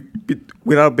story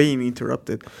without being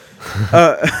interrupted.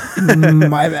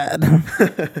 My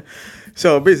bad.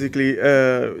 So basically,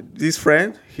 this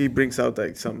friend he brings out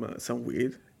like some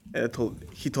weed, and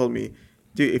he told me,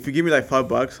 dude, if you give me like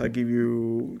 $5,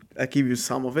 I give you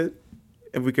some of it,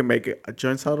 and we can make a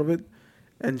joints out of it,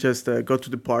 and just go to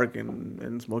the park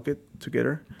and smoke it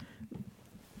together.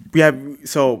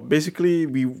 So basically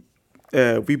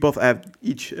we both have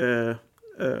each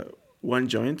one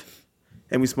joint,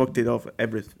 and we smoked it off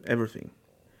everything.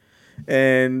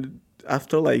 And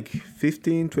after like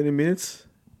 15-20 minutes,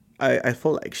 I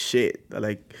felt like shit.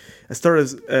 Like I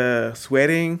started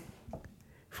sweating,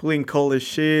 feeling cold as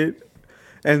shit,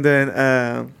 and then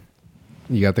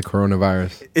You got the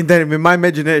coronavirus. in my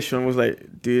imagination was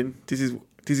like, dude, this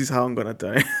is how I'm gonna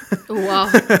die. Wow.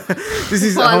 This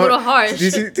is Well, a how, little harsh.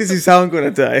 This is how I'm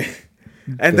gonna die.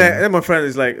 And then my friend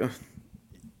is like,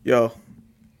 yo,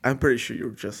 I'm pretty sure you're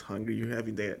just hungry. You're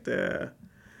having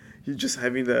you're just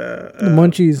having the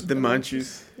munchies. The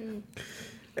munchies,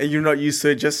 and you're not used to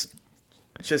it. Just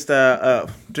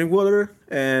drink water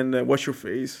and wash your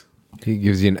face. He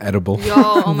gives you an edible. Yo,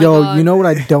 oh my Yo, god. you know what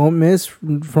I don't miss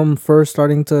from first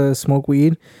starting to smoke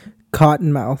weed?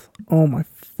 Cottonmouth. Oh my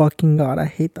fucking god, I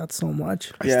hate that so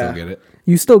much. I Yeah. still get it.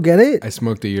 You still get it? I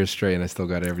smoked a year straight and I still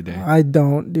got it every day. I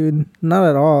don't, dude. Not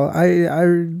at all.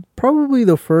 I probably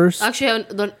the first. Actually,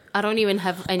 I don't even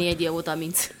have any idea what that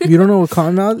means. You don't know what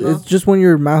cottonmouth? No. It's just when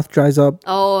your mouth dries up.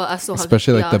 Oh, I still have.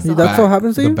 Especially like I the still That's back, what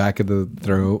happens to the you? back of the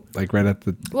throat, like right at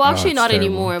the. Well, actually, it's not terrible.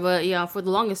 anymore. But yeah, for the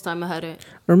longest time, I had it.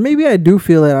 Or maybe I do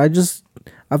feel it.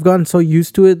 I've gotten so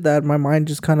used to it that my mind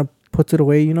just kind of puts it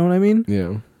away. You know what I mean?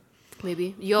 Yeah.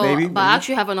 Maybe. Yo, Maybe, but I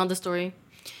actually have another story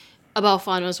about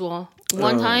fun as well.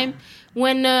 One time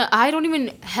when I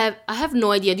have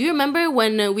no idea. Do you remember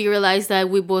when we realized that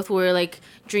we both were like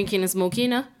drinking and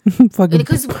smoking? Fucking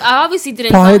Because I obviously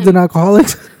didn't tell potheads him. and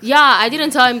alcoholics. Yeah, I didn't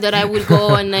tell him that I would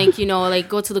go and like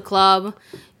go to the club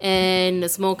and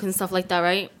smoke and stuff like that,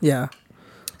 right? Yeah.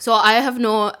 So I have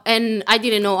no, and I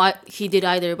didn't know he did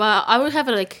either. But I would have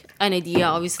like an idea,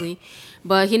 obviously.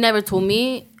 But he never told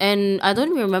me, and I don't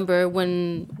even remember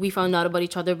when we found out about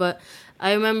each other. But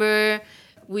I remember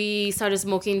we started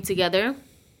smoking together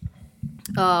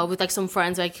with like some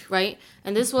friends, like right.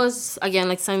 And this was again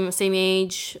like same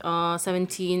age,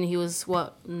 17. He was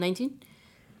what, 19?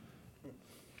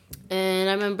 And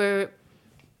I remember,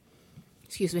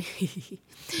 excuse me.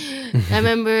 I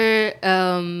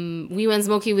remember we went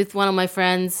smoking with one of my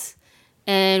friends,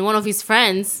 and one of his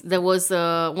friends that was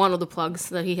one of the plugs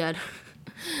that he had.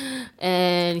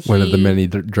 And One of the he- many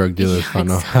drug dealers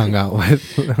Yeah, hung out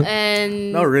with.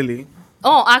 and Not really.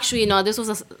 oh, actually no, this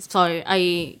was sorry,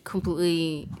 I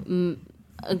completely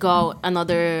got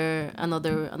another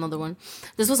one.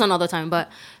 This was another time,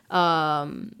 but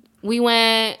we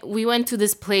went to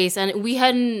this place, and we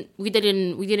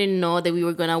didn't know that we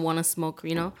were gonna want to smoke,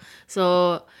 you know.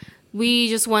 So we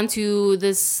just went to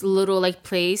this little like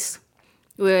place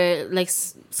where like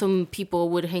some people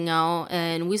would hang out,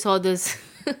 and we saw this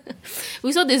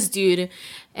we saw this dude,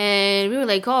 and we were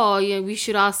like, oh yeah, we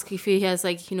should ask if he has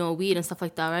like, you know, weed and stuff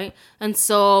like that, right? And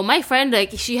so my friend,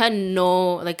 like, she had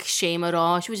no like shame at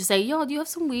all. She was just like, yo, do you have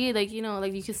some weed, like, you know,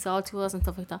 like you can sell it to us and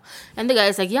stuff like that. And the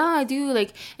guy's like, yeah, I do,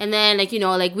 like. And then, like, you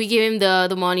know, like we give him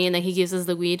the money, and then he gives us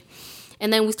the weed,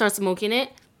 and then we start smoking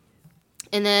it.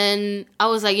 And then I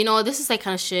was like, you know, this is like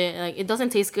kind of shit. Like, it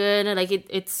doesn't taste good. Like,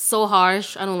 it's so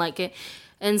harsh. I don't like it.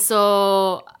 And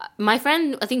so my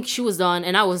friend, I think she was done,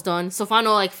 and I was done. So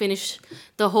Fano like finished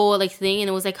the whole like thing, and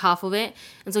it was like half of it.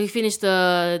 And so he finished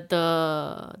the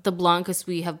blunt, because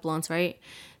we have blunts, right?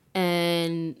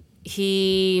 And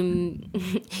he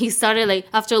started like,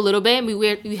 after a little bit,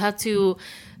 we had to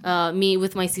meet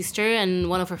with my sister and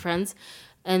one of her friends.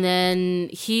 And then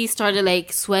he started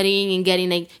like sweating and getting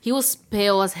like, he was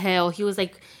pale as hell. He was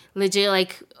like legit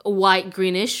like white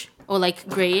greenish or like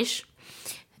grayish.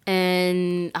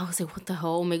 And I was like, what the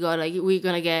hell? Oh my God, like we're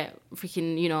gonna get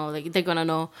freaking, you know, like they're gonna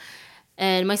know.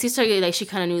 And my sister, like, she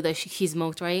kind of knew that he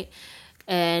smoked, right?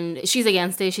 And she's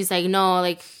against it. She's like, no,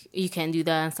 like you can't do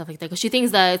that and stuff like that, because she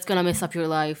thinks that it's gonna mess up your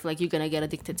life, like you're gonna get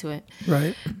addicted to it.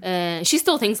 Right. And she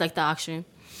still thinks like that, actually.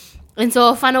 And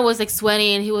so Fano was like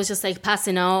sweating, and he was just like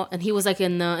passing out, and he was like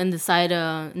in the side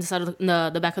of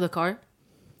the back of the car.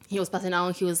 He was passing out,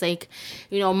 and he was like,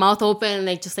 you know, mouth open,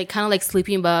 like just like kind of like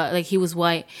sleeping, but like he was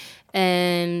white,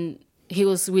 and he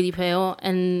was really pale.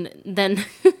 And then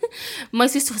my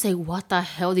sister was like, what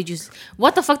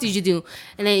the fuck did you do?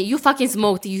 And then, you fucking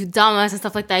smoked, you dumbass, and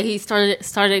stuff like that. He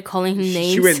started calling him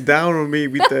names. She went down on me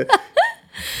with the.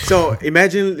 So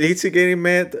imagine Lizzie getting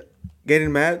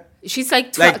mad. She's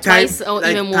like, twice or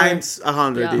like even more. Times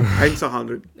 100. Yeah. Times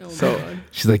 100. Oh my So God.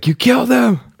 She's like, you killed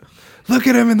him. Look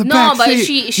at him in the No, back but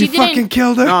seat. she you didn't- fucking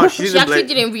killed him. no, she She didn't actually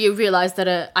blame. didn't realize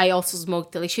that I also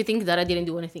smoked. Like, she thinks that I didn't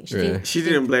do anything. Really? She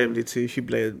didn't blame Lizzie. She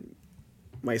blamed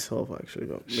myself, actually.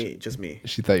 But me, just me.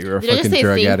 She thought you were a Did I just fucking say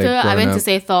drug think? addict. I growing meant up. to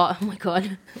say thought. Oh my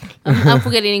God, I'm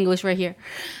forgetting English right here.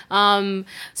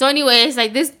 So anyways,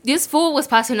 like this fool was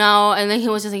passing out, and then he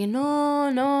was just like,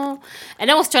 no, and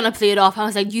I was trying to play it off. I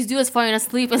was like, you do is falling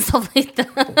asleep and stuff like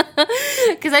that,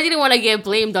 because I didn't want to get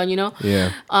blamed on, you know.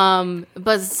 Yeah.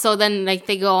 But so then like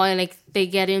they go and like they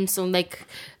get him some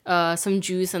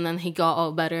juice, and then he got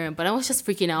all better. But I was just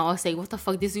freaking out. I was like, what the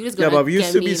fuck, this dude is Yeah, gonna but we used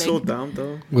get to me, be like, so dumb,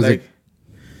 though. Was like,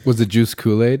 Was the juice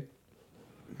Kool-Aid?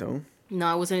 no.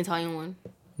 No, it was an Italian one.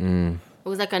 It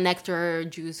was like a nectar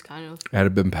juice kind of. It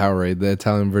had been Powerade, the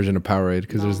Italian version of Powerade,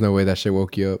 because there's no way that shit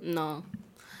woke you up No,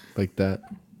 like that.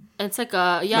 it's like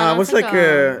a No, it was it's like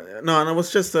a. No, it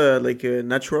was just like a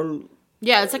natural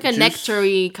yeah, it's like a juice.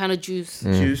 nectar-y kind of juice.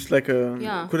 juice, like a.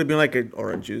 Yeah. Could have been like an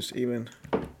orange juice, even.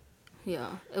 Yeah,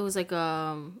 it was like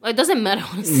it doesn't matter,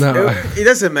 honestly. No, It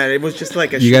doesn't matter. It was just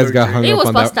like a. you guys sugar got drink. hung It up was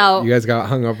on bust that. out. You guys got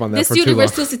hung up on that This for dude too long.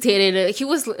 resuscitated. He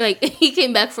was like, he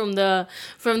came back from the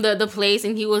place,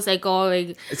 and he was like all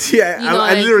like Yeah, you know,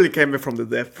 I like- literally came back from the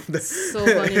death. So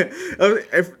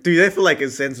funny. Dude, I feel like a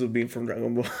sense of being from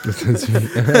Dragon Ball.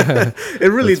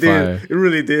 It really That's did. fire. It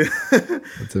really did.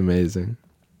 That's amazing.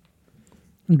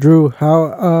 Drew,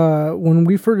 how when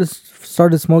we first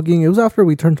started smoking, it was after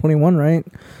we turned 21, right?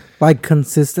 Like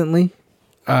consistently.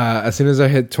 As soon as I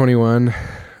hit 21,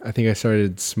 I think I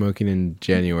started smoking in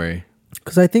January.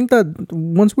 Because I think that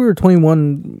once we were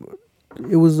 21,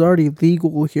 it was already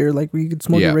legal here. Like we could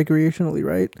smoke Yeah. it recreationally,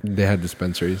 right? They had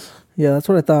dispensaries. Yeah, that's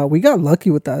what I thought. We got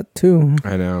lucky with that too.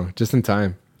 I know, just in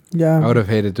time. I Yeah, would have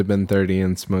hated to have been 30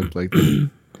 and smoked like that.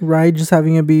 right. Just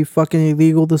having it be fucking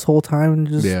illegal this whole time. And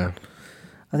just, Yeah.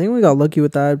 I think we got lucky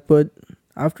with that. But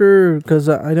after, because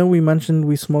I know we mentioned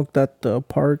we smoked at the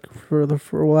park for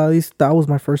a while. At least that was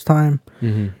my first time.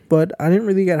 Mm-hmm. But I didn't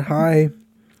really get high.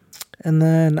 And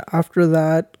then after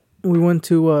that, we went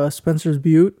to Spencer's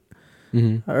Butte.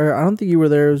 Mm-hmm. Or I don't think you were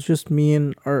there. It was just me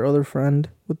and our other friend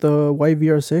with the white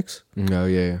VR6. Oh,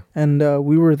 yeah. And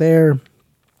we were there.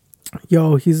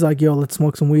 Yo, he's like, yo, let's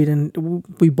smoke some weed. And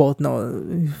we both know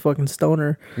he's a fucking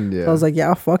stoner. Yeah. So I was like,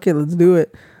 yeah, fuck it. Let's do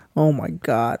it. Oh my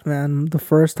God, man. The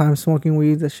first time smoking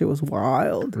weed, that shit was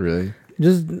wild. Really?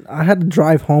 I had to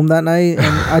drive home that night, and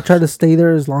I tried to stay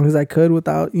there as long as I could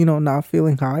without, not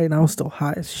feeling high. And I was still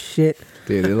high as shit.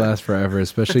 Dude, it lasts forever,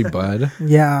 especially bud.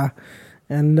 Yeah.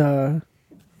 And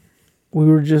we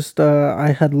were just,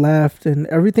 I had left, and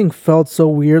everything felt so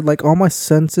weird. Like all my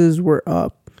senses were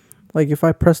up. Like if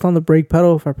I pressed on the brake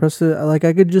pedal, if I pressed it, like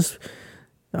I could just,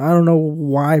 I don't know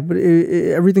why, but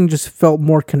everything just felt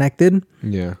more connected.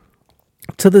 Yeah.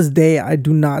 to this day, I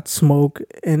do not smoke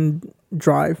and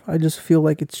drive. I just feel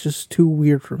like it's just too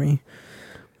weird for me.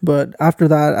 But after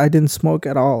that, I didn't smoke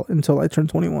at all until I turned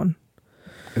 21.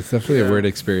 It's definitely a weird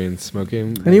experience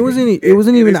smoking. And it wasn't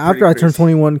even is after pretty I turned crazy.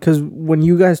 21, because when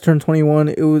you guys turned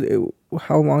 21,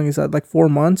 how long is that? Like 4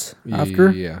 months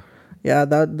after? Yeah. Yeah,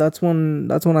 that's when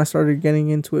I started getting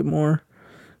into it more.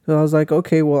 So I was like,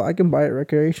 okay, well, I can buy it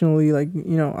recreationally. Like,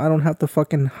 you know, I don't have to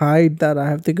fucking hide that I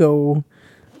have to go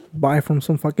buy from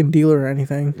some fucking dealer or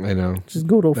anything. I know. Just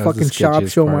go to a That was the fucking shop,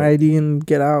 sketchiest show my part. ID, and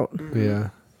get out. Yeah.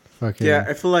 Fucking. Yeah,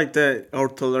 I feel like that our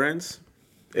tolerance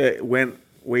went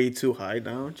way too high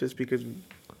now, just because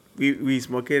we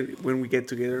smoke it when we get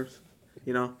together,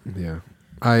 you know. Yeah.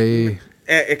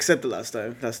 Except the last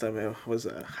time. Last time it was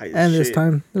high as And shit. this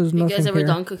time, there's You nothing guys ever here.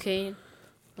 done cocaine?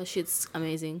 That shit's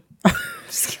amazing.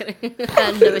 Just kidding.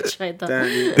 I've never tried that.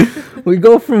 Damn, We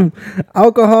go from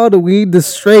alcohol to weed to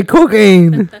straight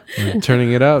cocaine. We're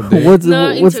turning it up, dude. what's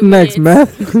No, what's next,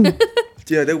 intermediates. meth?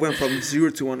 yeah, they went from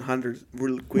 0 to 100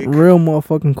 real quick. Real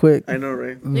motherfucking quick. I know,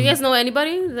 right? Do you guys know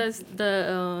anybody that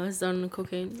has done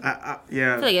cocaine? Yeah.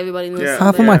 I feel like everybody knows. Yeah. Half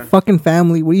of somebody. my fucking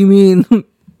family. What do you mean?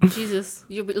 Jesus,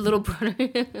 your little brother.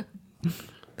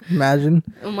 Imagine.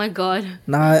 Oh my god.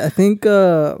 Nah, I think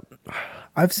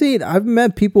I've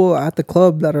met people at the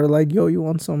club that are like, "Yo, you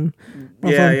want some?"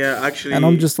 Yeah, actually. And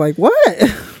I'm just like, "What?"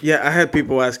 Yeah, I had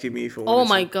people asking me for. Oh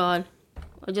my god.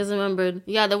 I just remembered.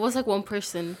 Yeah, there was like one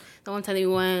person. The one time we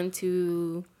went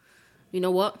to, you know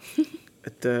what?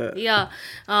 At the, Yeah.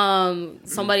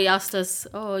 Somebody asked us,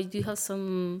 "Oh, do you have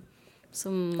some?"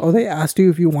 Oh, they asked you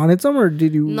if you wanted some, or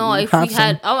did you? No, if have we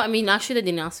had. some? Oh, I mean, actually, they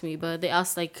didn't ask me, but they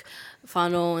asked like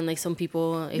Fano and like some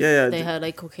people if Yeah, they d- had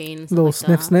like cocaine and stuff Little like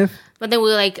sniff, that. sniff. But then we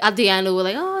were like at the end, we were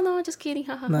like, "Oh no, just kidding."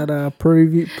 haha." That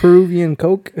Peruvian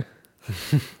coke.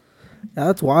 Yeah,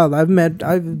 that's wild. I've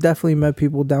definitely met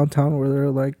people downtown where they're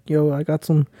like, "Yo, I got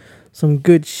some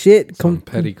good shit." Some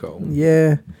petticoat.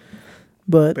 Yeah,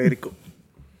 but Perico.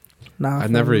 nah.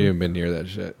 I've never even been near that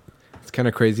shit. It's kind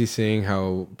of crazy seeing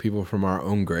how people from our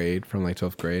own grade, from like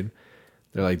 12th grade,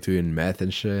 they're like doing meth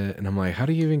and shit. And I'm like, how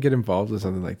do you even get involved with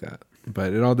something like that?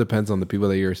 But it all depends on the people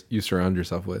that you surround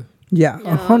yourself with. Yeah,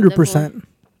 Yeah, 100%.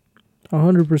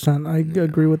 100%. I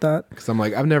agree with that. Because I'm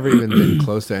like, I've never even been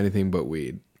close to anything but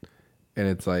weed. And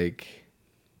it's like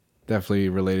definitely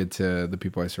related to the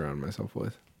people I surround myself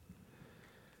with.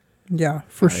 Yeah,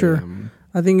 for sure. am-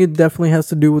 I think it definitely has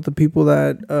to do with the people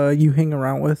that you hang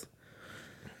around with.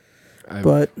 I've-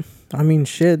 But I mean,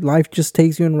 shit, life just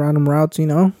takes you in random routes, you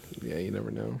know. yeah, you never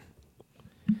know.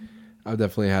 I've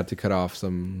definitely had to cut off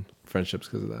some friendships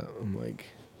because of that. I'm like,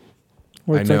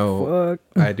 Where I it's know Like,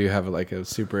 fuck. I do have like a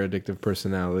super addictive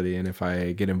personality, and if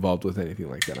I get involved with anything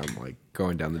like that, I'm like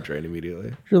going down the drain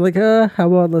immediately. You're like, how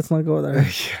about let's not go there?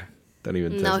 Yeah, don't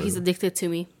even. Now test he's it. addicted to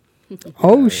me.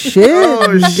 Oh shit!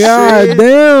 Oh, God shit.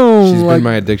 damn! She's Like, been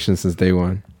my addiction since day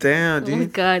one. Damn, Oh my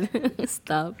dude. god.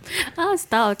 Stop.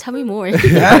 Stop. Tell me more.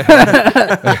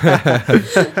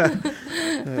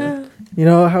 you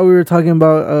know how we were talking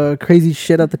about crazy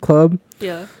shit at the club.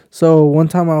 Yeah. So one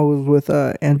time I was with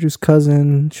Andrew's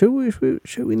cousin. Should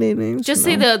we name names? Just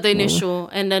No? say the initial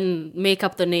and then make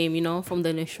up the name, you know, from the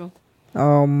initial.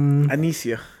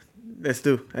 Anicia. Let's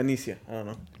do Anicia. I don't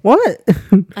know. What?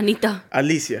 Anita.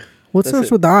 Alicia. What That's starts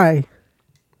it. with I?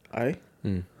 I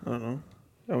don't know.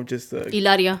 I'm just.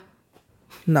 Ilaria.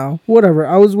 No, whatever.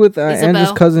 I was with Andrew's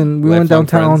Isabel. cousin. We went Lifelong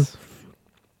downtown, friends.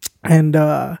 and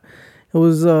it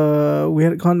was we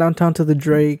had gone downtown to the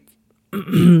Drake.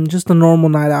 Just a normal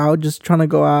night out, just trying to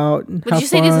go out and Would have you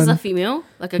say fun. this is a female?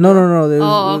 Like a No, girl? no, no. There Oh,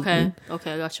 was- okay.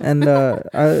 Okay, I got you. And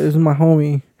it was my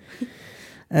homie,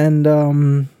 and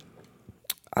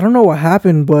I don't know what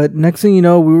happened, but next thing you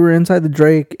know, we were inside the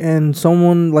Drake, and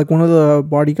someone, like one of the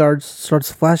bodyguards,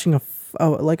 starts flashing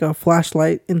like a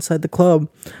flashlight inside the club,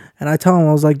 and I tell him,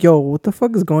 I was like, "Yo, what the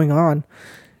fuck is going on?"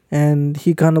 And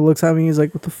he kind of looks at me, he's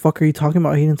like, "What the fuck are you talking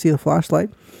about?" He didn't see the flashlight.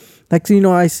 Next thing you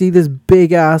know, I see this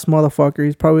big ass motherfucker.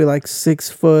 He's probably like 6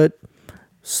 foot,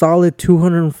 solid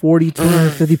 240,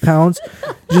 250 pounds,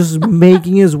 just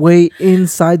making his way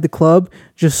inside the club,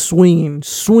 just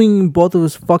swinging both of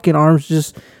his fucking arms,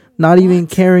 just not even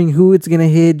caring who it's gonna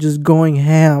hit, just going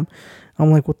ham.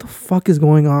 I'm like, what the fuck is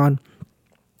going on?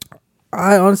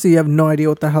 I honestly have no idea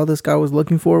what the hell this guy was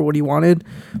looking for, what he wanted,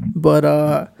 but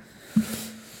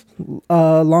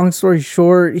long story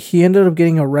short, he ended up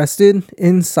getting arrested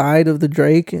inside of the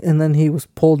Drake, and then he was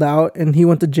pulled out and he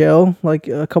went to jail. Like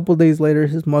a couple of days later,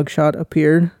 his mugshot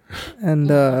appeared, and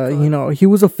you know, he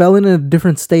was a felon in a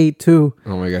different state too.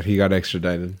 Oh my god, he got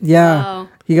extradited. Yeah, Wow.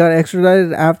 He got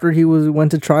extradited after he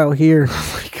went to trial here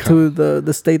Oh my God. to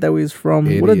the state that we was from.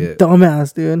 What a Idiot.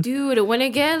 dumbass, dude. Dude, when I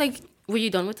get like, were you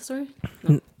done with the story?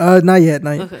 Not yet.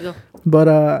 Okay, go.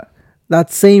 But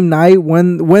that same night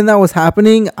when that was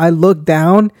happening, I looked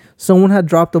down. Someone had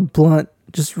dropped a blunt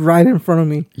just right in front of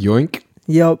me. Yoink.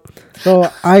 Yep. So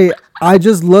I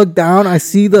just looked down. I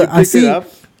see the I Picked it see. up.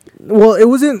 Well, it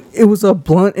wasn't. It was a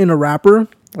blunt in a wrapper,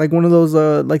 like one of those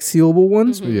like sealable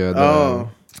ones. Yeah. The Oh,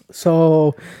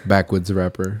 So backwoods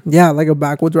rapper. yeah, like a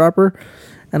backwoods wrapper.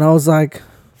 And I was like,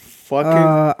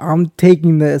 fucking. I'm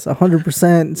taking this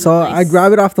 100%. So I Nice.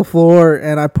 grab it off the floor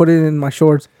and I put it in my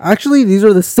shorts. Actually, these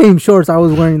are the same shorts I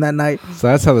was wearing that night. So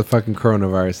that's how the fucking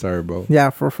coronavirus started, bro. Yeah,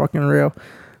 for fucking real.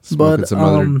 Smoking But, some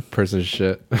other person's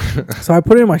shit. So I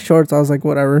put it in my shorts. I was like,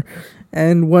 whatever.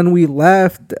 And when we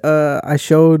left, I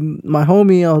showed my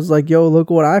homie. I was like, yo, look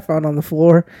what I found on the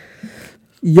floor.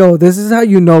 Yo, this is how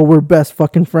you know we're best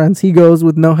fucking friends. He goes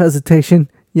with no hesitation.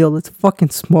 Yo, let's fucking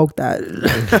smoke that.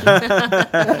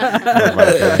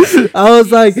 I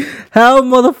was like, hell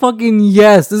motherfucking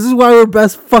yes. This is why we're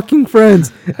best fucking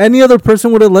friends. Any other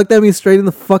person would have looked at me straight in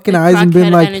the fucking eyes and been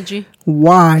Crackhead like, energy.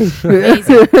 why?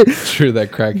 Amazing. True,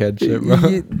 that crackhead shit,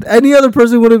 bro. Any other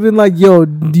person would have been like, yo,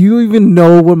 do you even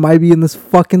know what might be in this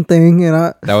fucking thing? And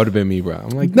I, That would have been me, bro. I'm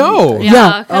like, no.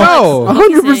 Yeah. kinda No. like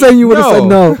Smokey 100% saying, you would have said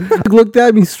No. no. He looked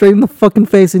at me straight in the fucking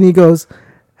face and he goes,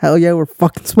 hell yeah, we're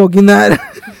fucking smoking that.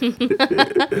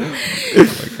 Oh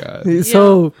my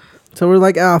God. So we're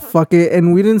like, fuck it.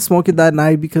 And we didn't smoke it that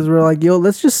night because we're like, yo,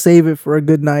 let's just save it for a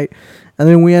good night. And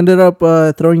then we ended up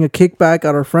throwing a kickback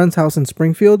at our friend's house in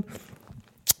Springfield.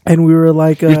 And we were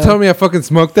like, You're telling me I fucking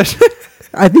smoked that shit?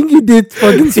 I think you did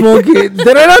fucking smoke it.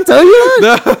 Did I not tell you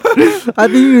that? No. I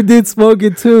think you did smoke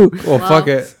it too. Well, Wow. fuck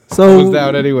it. So I was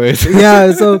down anyways.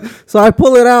 yeah, so I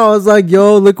pull it out. I was like,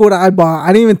 "Yo, look what I bought." I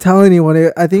didn't even tell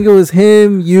anyone. I think it was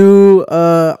him, you,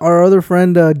 our other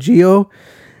friend Gio,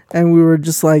 and we were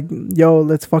just like, "Yo,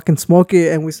 let's fucking smoke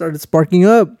it." And we started sparking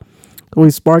up. We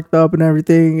sparked up and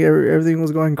everything. Everything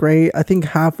was going great. I think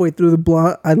halfway through the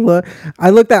blunt, I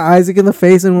looked at Isaac in the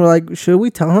face and we're like, "Should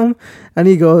we tell him?" And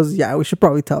he goes, "Yeah, we should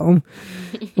probably tell him."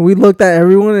 We looked at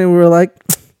everyone and we were like.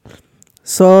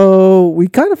 So we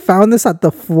kind of found this on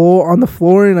the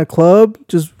floor in a club,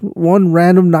 just one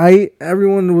random night.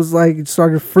 Everyone was like,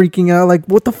 started freaking out, like,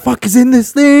 what the fuck is in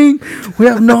this thing? We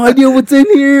have no idea what's in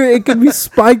here. It could be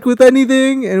spiked with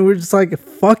anything. And we're just like,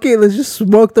 fuck it, let's just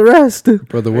smoke the rest.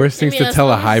 Bro, the worst thing's I to mean, tell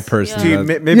a as long high as- person. yeah. Dude,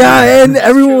 that maybe Yeah, and that's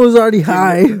everyone true. was already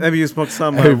high. Maybe you smoke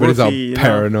some. Everybody's all roofie, you know?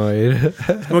 paranoid.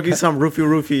 Smoking some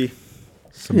roofie.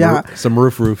 Some Yeah. some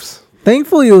roofs.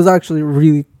 Thankfully, it was actually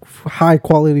really high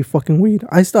quality fucking weed.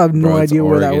 I still have no Bro, it's idea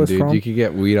where that Oregon, was dude. from. You could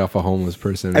get weed off a homeless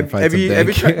person and find Have some you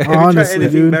dank. tried Honestly,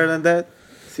 anything dude. better than that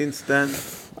since then?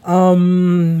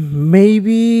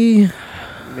 Maybe.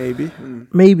 Maybe.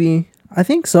 Maybe. I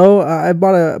think so. I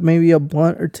bought maybe a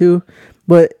blunt or two,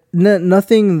 but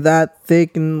nothing that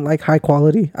thick and like high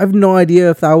quality. I have no idea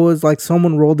if that was like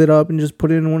someone rolled it up and just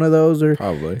put it in one of those, or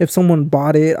Probably. if someone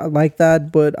bought it like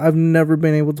that. But I've never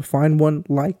been able to find one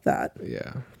like that.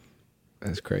 Yeah.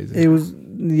 That's crazy. It was,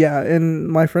 yeah, and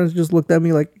my friends just looked at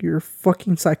me like, you're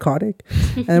fucking psychotic.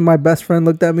 And my best friend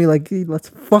looked at me like, hey, let's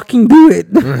fucking do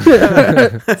it.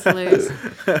 That's hilarious.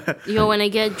 Yo, when I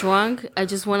get drunk, I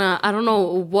just wanna, I don't know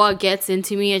what gets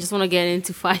into me. I just wanna get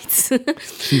into fights.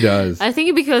 She does. I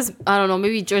think because, I don't know,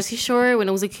 maybe Jersey Shore when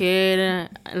I was a kid.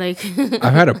 Like,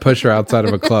 I've had to push her outside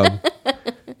of a club.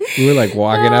 We were like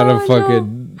walking out of Oh,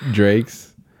 fucking Drake's.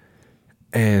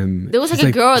 And there was like she's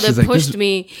a girl she's that like, pushed "This-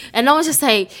 me, and I was just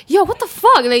like, "Yo, what the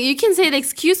fuck?" Like, you can say, like,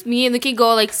 "Excuse me," and they can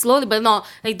go like slowly, but no,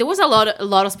 like there was a lot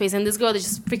of space, and this girl that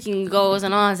just freaking goes,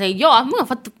 and I was like, "Yo, I'm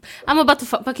about to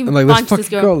fucking I'm like, let's punch fucking this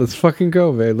go. girl." Let's fucking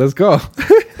go, babe. Let's go.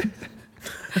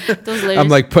 That was hilarious. I'm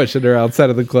like pushing her outside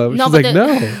of the club. No, She's but like,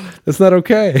 no, that's not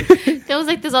okay. There was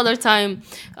like this other time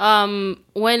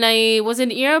when I was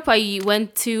in Europe. I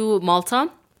went to Malta,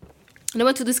 and I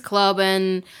went to this club,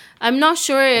 and I'm not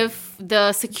sure if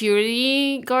the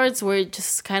security guards were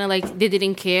just kind of like they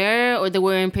didn't care or they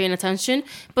weren't paying attention,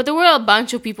 but there were a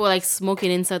bunch of people like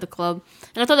smoking inside the club,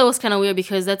 and I thought that was kind of weird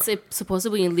because that's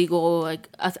supposedly illegal. Like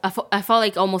I felt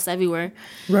like almost everywhere,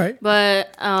 Right.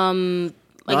 but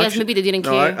I guess maybe they didn't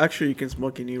care. Actually, you can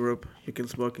smoke in Europe. You can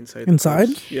smoke inside. Inside?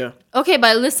 clubs. Yeah. Okay,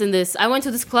 but listen this. I went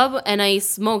to this club and I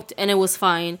smoked and it was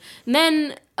fine. And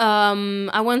then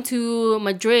I went to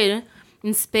Madrid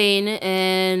in Spain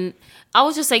and I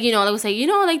was just like, I was like,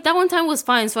 like that one time was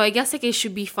fine. So I guess like it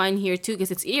should be fine here too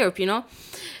because it's Europe.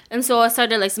 And so I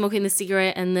started like smoking the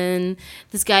cigarette, and then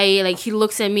this guy like he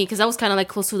looks at me because I was kind of like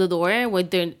close to the door where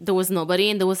there was nobody,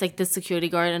 and there was like this security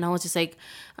guard, and I was just like,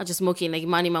 I'm just smoking, like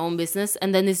minding my own business.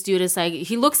 And then this dude is like,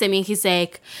 he looks at me and he's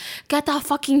like, get that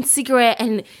fucking cigarette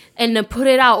and put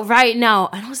it out right now.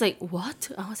 And I was like,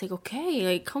 what? I was like, okay,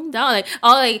 like calm down. Like I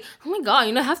was like, oh my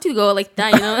god, I have to go like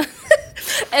that.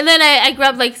 And then I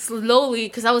grabbed like slowly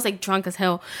because I was like drunk as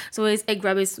hell. So I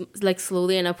grabbed it like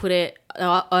slowly and I put it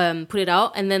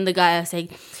out. And then the guy was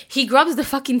like, he grabs the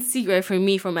fucking cigarette from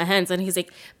me from my hands and he's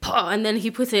like, paw, and then he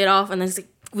puts it off and then he's like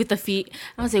with the feet. And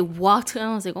I was like, what? And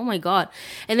I was like, oh my god.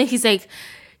 And then he's like,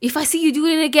 if I see you do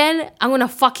it again, I'm gonna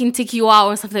fucking take you out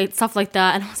or stuff like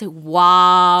that. And I was like,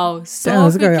 wow, so Damn,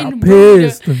 this guy freaking got rude.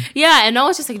 pissed. Yeah, and I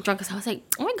was just like drunk. So I was like,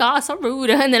 oh my god, so rude.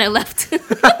 And then I left.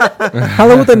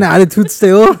 Hello with an attitude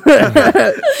still. And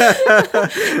then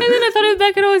I thought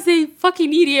back and I was like,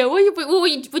 fucking idiot.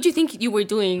 What you think you were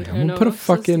doing? I'm gonna put a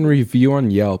fucking review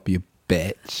on Yelp, you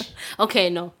bitch. Okay,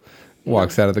 no.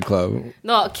 Walks out of the club,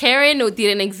 No, Karen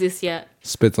didn't exist yet.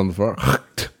 spits on the floor.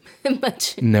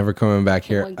 Imagine. Never coming back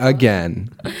here my God. again.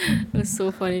 It was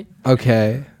so funny.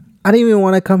 Okay. I didn't even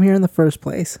want to come here in the first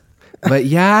place. But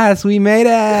yes, we made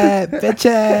it,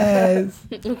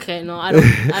 bitches. Okay, no, I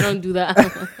don't do that.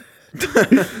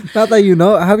 Not that you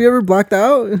know. Have you ever blacked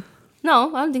out?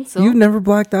 No, I don't think so. You've never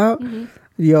blacked out? Mm-hmm.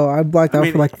 Yo, I blacked out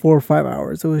mean- for like 4 or 5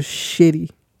 hours. It was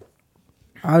shitty.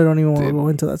 I don't even want to Dude. go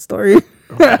into that story.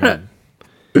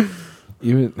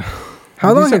 Even How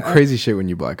you do long? some crazy shit when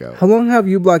you black out. How long have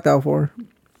you blacked out for?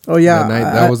 Oh yeah,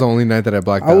 That was the only night that I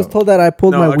blacked I out. was told that I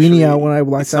pulled No, my weenie actually, out when I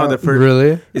blacked it's not out. the first.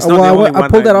 Really? It's not the I only went- I one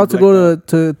pulled that night out to you go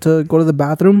blacked to go to the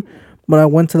bathroom, but I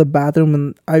went to the bathroom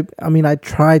and I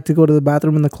tried to go to the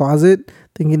bathroom in the closet,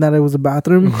 thinking that it was a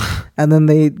bathroom, and then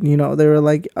they were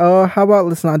like, oh, how about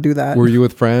let's not do that. Were you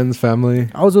with friends, family,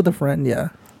 I was with a friend, yeah.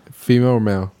 female or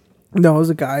male? No, it was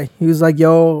a guy. He was like,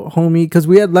 yo, homie, because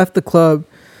we had left the club.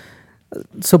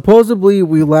 Supposedly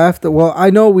we left. Well, I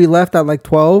know we left at like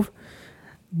 12,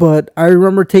 but I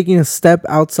remember taking a step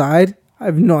outside. I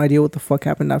have no idea what the fuck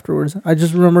happened afterwards. I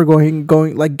just remember going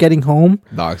like getting home.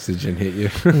 The oxygen hit you.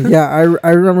 Yeah, I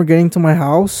remember getting to my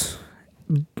house,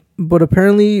 but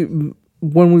apparently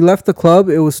when we left the club,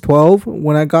 it was 12.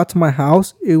 When I got to my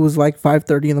house, it was like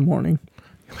 5:30 in the morning.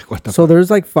 Like, what the So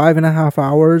there's like 5.5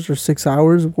 hours or 6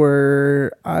 hours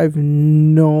where I've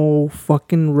no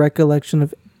fucking recollection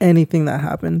of anything that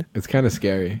happened. It's kind of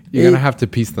scary. You're going to have to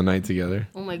piece the night together.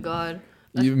 Oh my god.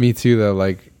 Me too, though.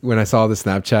 Like, when I saw the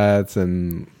Snapchats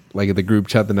and, like, the group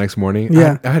chat the next morning,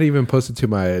 Yeah. I had even posted to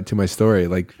my story,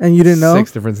 like, And you didn't know?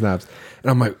 6 different snaps.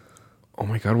 And I'm like, oh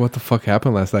my God, what the fuck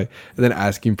happened last night? And then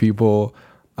asking people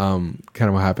kind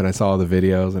of what happened. I saw all the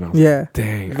videos, and I was Yeah. like,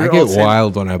 dang, We're I all get saying-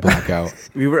 wild when I black out.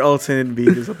 We were all sending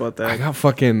videos about that. I got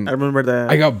fucking... I remember that.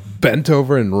 I got bent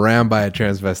over and rammed by a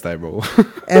transvestite, bro.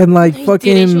 And like She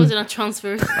fucking was in a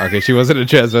transfer. Okay, she wasn't a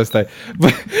transvestite,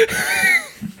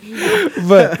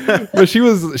 but she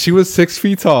was 6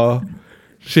 feet tall.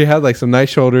 She had like some nice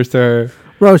shoulders to her.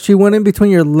 bro, she went in between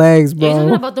your legs, Are you talking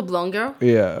bro. about the blonde girl?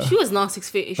 Yeah, She was not 6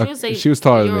 feet. She was like she was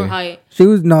taller than your me. height. She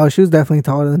was definitely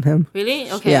taller than him.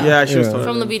 Really? Okay. Yeah. yeah, she was Yeah. taller.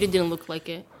 From the than- video, didn't look like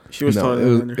it. She was no, taller.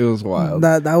 it than her. was wild.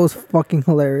 That was fucking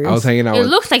hilarious. I was hanging out. It With,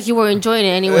 looked like you were enjoying it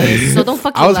anyways. So don't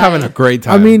fucking I was lie. having a great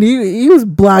I time. mean, he was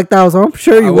blacked out, so I'm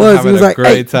sure he I was. He having was a like,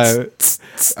 great hey, time.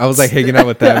 I was like hanging out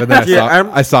with them, and then Yeah,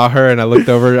 I saw her, and I looked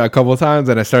over a couple of times,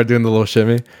 and I started doing the little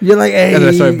shimmy, you're like, hey. and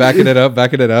then I started backing it up, She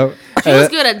and was then,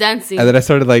 good at dancing. and then I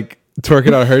started like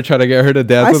twerking on her, trying to get her to I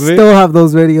dance with me. still have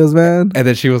those videos, man. And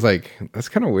then she was like, "That's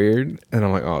kind of weird," and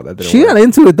I'm like, "Oh, that didn't." She work. got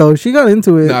into it though. She got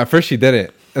into it. No, at first she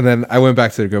didn't. And then I went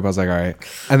back to the group. I was like, all right.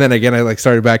 And then again, I like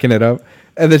started backing it up.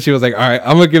 And then she was like, all right,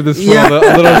 I'm going to give this fool Yeah.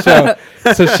 a little show.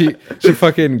 So she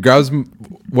fucking grabs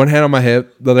one hand on my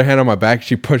hip, the other hand on my back.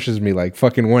 She pushes me like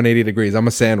fucking 180 degrees. I'm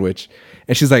a sandwich.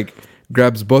 And she's like,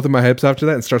 grabs both of my hips after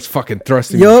that and starts fucking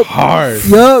thrusting me Yup. hard.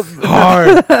 Yup.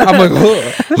 Hard. I'm like,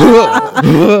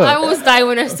 I almost died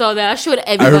when I saw that. I showed I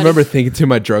everybody. remember thinking to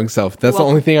my drunk self, that's the Well-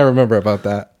 only thing I remember about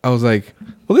that. I was like,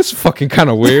 well, this is fucking kind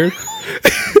of weird.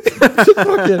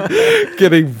 Fucking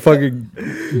getting fucking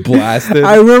blasted.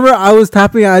 I remember I was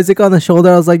tapping Isaac on the shoulder.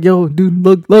 I was like, yo, dude,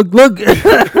 look.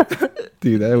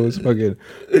 Dude, that was fucking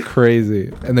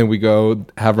crazy. And then we go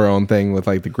have our own thing with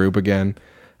like the group again.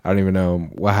 I don't even know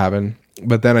what happened.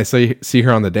 But then I see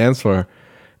her on the dance floor.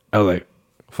 I was like,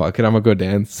 fuck it, I'm gonna go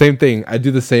dance. Same thing. I do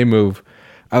the same move.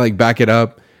 I like back it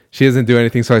up. She doesn't do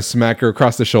anything, so I smack her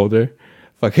across the shoulder.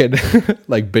 Fucking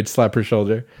like bitch slap her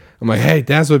shoulder. I'm like, hey,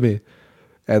 dance with me.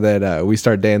 And then we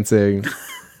start dancing.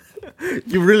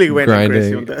 You really went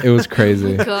crazy on grinding. that. It was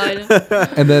crazy. God.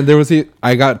 And then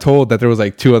I got told that there was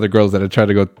like 2 other girls that I tried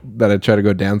to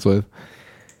go dance with.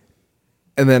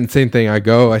 And then same thing,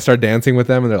 I start dancing with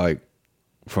them and they're like,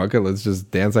 fuck it, let's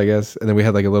just dance, I guess. And then we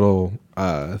had like a little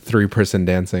 3-person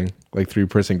dancing, like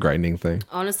 3-person grinding thing.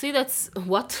 Honestly, that's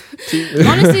what.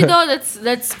 Honestly, though,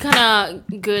 that's kind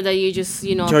of good that you just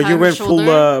Joe, pat you her went shoulder.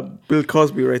 full Bill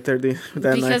Cosby right there, that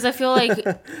Because night. I feel like,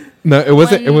 No, it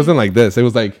wasn't. It When- wasn't like this. It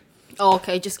was like, oh,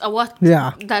 okay, just what?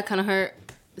 Yeah. That kind of hurt.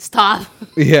 Stop.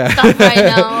 yeah. Stop right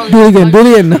now. Do it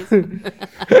again.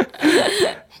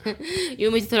 You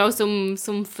want me to throw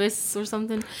some fists or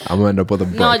something? I'm gonna end up with a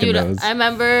No, broken dude. nose. I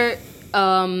remember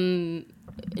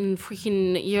in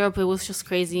freaking Europe, it was just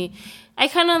crazy. I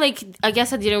kind of like. I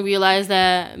guess I didn't realize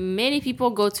that many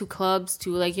people go to clubs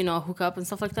to like hook up and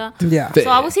stuff like that. Yeah. So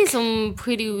I would see some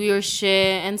pretty weird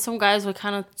shit, and some guys were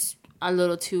kind of a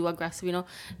little too aggressive.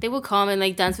 They would come and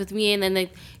like dance with me, and then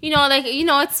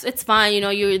it's fine.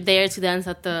 You're there to dance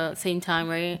at the same time,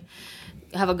 right?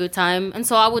 Have a good time, and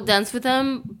so I would dance with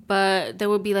them, but they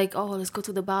would be like, "Oh, let's go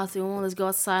to the bathroom. Let's go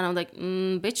outside." And I'm like,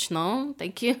 "Bitch, no,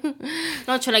 thank you.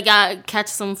 Not trying to catch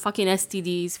some fucking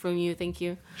STDs from you, thank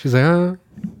you." She's like, nah.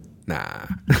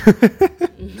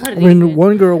 Not I mean, even.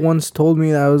 one girl once told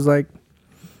me that I was like,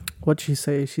 what'd she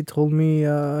say? She told me,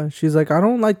 she's like, I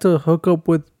don't like to hook up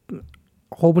with a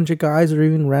whole bunch of guys or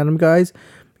even random guys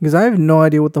because I have no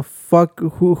idea what the fuck,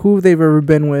 who they've ever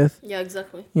been with. Yeah,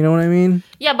 exactly. You know what I mean?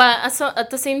 Yeah, but at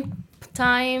the same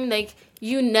time, like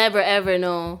you never ever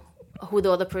know who the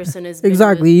other person is. been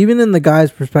Exactly. with. Even in the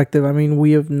guy's perspective, I mean,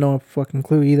 we have no fucking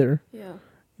clue either. Yeah.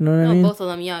 You know what No, I mean? both of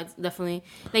them. Yeah, it's definitely.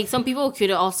 Like some people could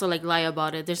also like lie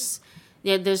about it. There's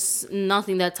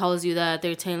nothing that tells you that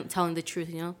they're telling the truth.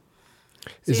 So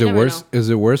Is you it never worse? know. Is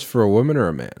it worse for a woman or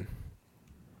a man?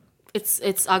 It's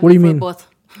What do you ugly for mean? both.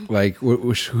 Like,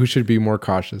 who should be more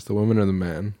cautious, the woman or the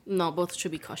man? No, both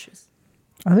should be cautious.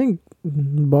 I think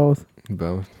both.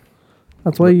 Both.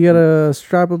 That's why you gotta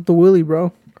strap up the willy,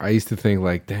 bro. I used to think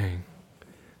like, dang,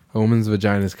 a woman's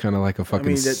vagina is kind of like a I fucking.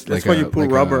 mean, that's like why a- you put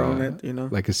like rubber a- on it,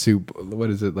 Like a soup. What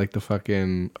is it? Like the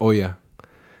fucking. Oh yeah.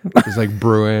 It's like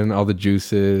brewing all the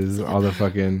juices, all the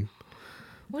fucking.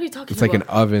 What are you talking It's like an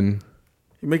about? oven.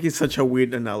 You're making such a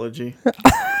weird analogy.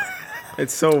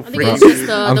 It's so I think it's freaking just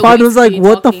weird. the Fad was like, whiskey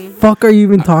what the talking. fuck are you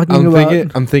even talking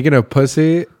about? I'm thinking of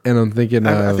pussy, and I'm thinking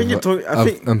I of. think you're talking.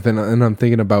 I'm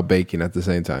thinking about baking at the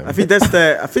same time. I think that's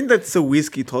the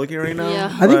whiskey talking right now. Yeah.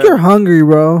 I think but you're hungry,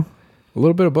 bro. A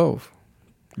little bit of both.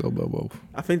 A little bit of both.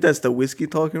 I think that's the whiskey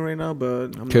talking right now,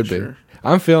 but I'm Could not be. sure.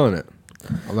 I'm feeling it.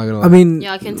 I'm not gonna lie. I mean,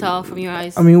 Yeah, I can tell from your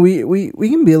eyes. I mean, we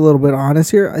can be a little bit honest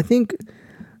here. I think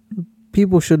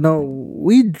people should know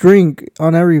we drink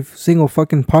on every single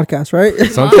fucking podcast, right?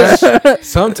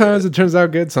 sometimes it turns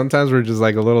out good. Sometimes we're just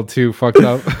like a little too fucked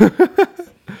up.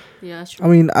 Yeah, that's true. I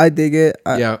mean, I dig it.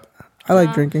 Yeah, I like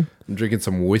Yeah. drinking. I'm drinking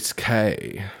some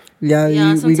whiskey. Yeah,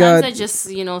 Yeah, we sometimes got I just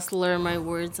slur my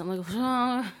words. I'm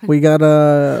like, we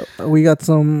got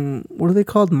some, what are they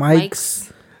called?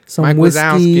 Mics. Some Mike whiskey,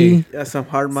 Wazowski. Yeah, some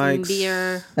hard some mics.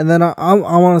 beer. and then I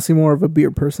want to see more of a beer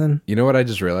person. You know what I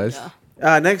just realized?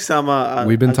 Yeah. Next time,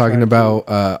 We've been I'll talking try about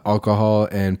alcohol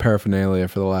and paraphernalia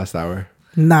for the last hour.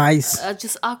 Nice.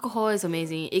 Just alcohol is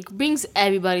amazing. It brings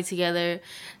everybody together.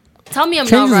 Tell me I'm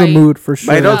Changes not right. the mood for But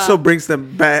sure. it also brings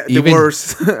them back the Even-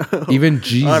 worst. Even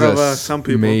Jesus some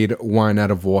people. made wine out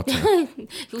of water. He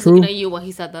was True. looking at you while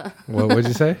he said that. What'd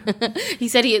you say? He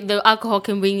said the alcohol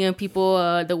can bring people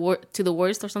to the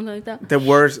worst or something like that. the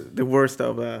worst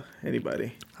of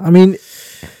anybody. I mean,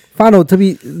 Final, to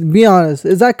be honest,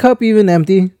 is that cup even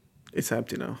empty? It's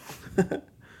empty now.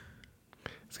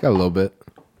 It's got a little bit.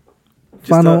 Just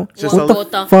Final, a, just what a, the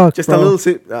Water. fuck, just bro? a little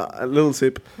sip. A little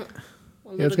sip.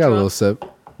 Yeah, it's got a little sip.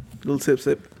 Little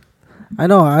sip. I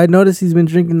know. I noticed he's been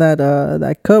drinking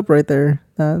that cup right there,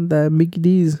 that Mickey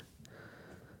D's.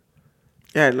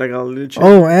 Yeah, like a little. Chip.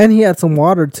 Oh, and he had some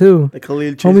water too. Like a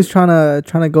little. Homie's Chip.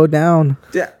 trying to go down.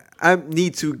 Yeah, I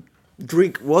need to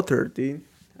drink water, dude.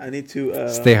 I need to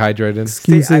Stay hydrated.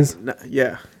 Excuses.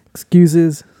 Yeah.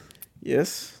 Excuses.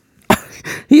 Yes.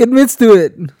 He admits to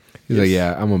it. He's like,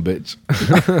 yeah, I'm a bitch.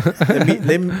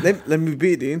 let me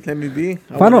be, dude. Let me be.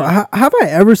 Final, have I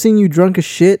ever seen you drunk as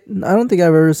shit? I don't think I've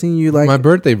ever seen you like. My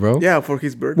birthday, bro. Yeah, for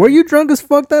his birthday. Were you drunk as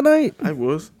fuck that night? I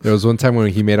was. There was one time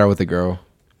when he made out with a girl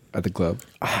at the club.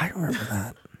 I don't remember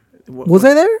that. Wa- Was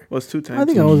I there? Was 2 times. I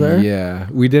think I was there. Yeah,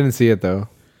 we didn't see it though.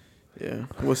 Yeah,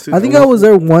 was 2 I think I was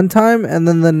there one time, and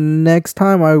then the next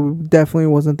time I definitely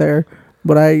wasn't there.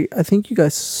 But I think you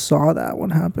guys saw that one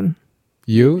happen.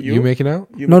 You You? making out?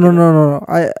 You No. make it-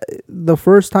 I the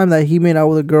first time that he made out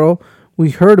with a girl we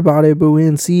heard about it, but we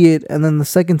didn't see it. And then the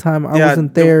second time I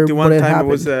wasn't there, The one but it time happened.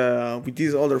 it was with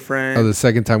this other friend. Oh, the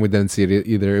second time we didn't see it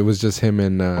either. It was just him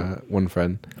and one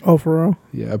friend. Oh, for real?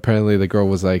 Yeah, apparently the girl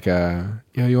was like, "Yo,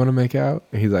 you want to make out?"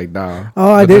 And he's like, "Nah."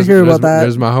 Oh, I But did there's- hear there's- about that.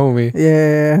 There's my homie.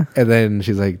 Yeah. And then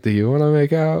she's like, "Do you want to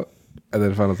make out?" And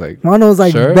then Fano's like, Mono was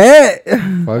like, Sure. bet.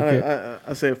 "Fuck it."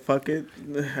 I said fuck it.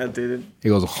 I did it. He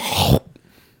goes,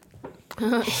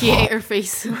 He ate her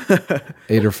face.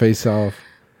 ate her face off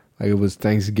like it was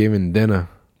Thanksgiving dinner.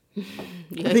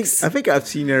 Yikes. I think I've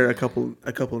seen her a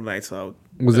couple nights out.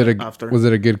 Was it a after? was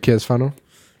it a good kiss, Fano?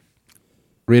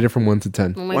 Rate it from 1 to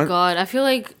 10. Oh my What? god, I feel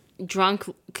like drunk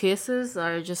kisses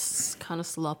are just kind of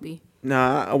sloppy.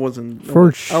 Nah, I wasn't.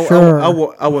 For sure. I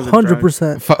wasn't. drunk.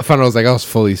 100%. Fano was like, I was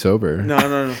fully sober.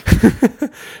 No.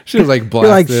 She was like You're blasted.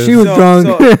 like, she was drunk.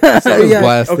 She was Yeah.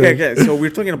 blasted. Okay. So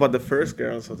we're talking about the first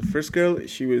girl. So the first girl,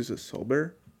 she was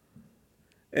sober,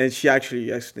 and she actually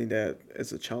explained that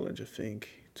as a challenge, I think,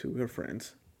 to her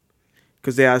friends,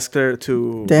 because they asked her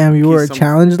to. Damn, you kiss were a some-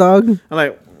 challenge dog? I'm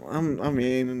like,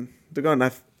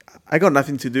 I got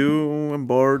nothing to do. I'm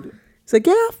bored. It's like,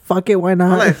 yeah, fuck it, why I'm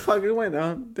not? like, fuck it, why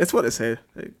not? That's what I said.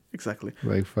 Like, exactly.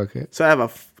 Like, fuck it. So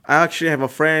I actually have a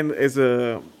friend as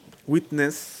a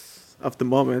witness of the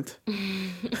moment.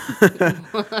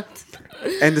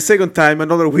 And the second time,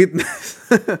 another witness.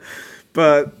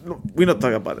 But we're not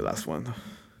talking about the last one.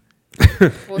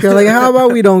 You're like, how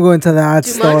about we don't go into that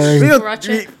Too much. story? We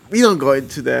Ratchet? don't go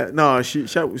into that. No, she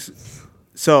was.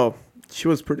 So she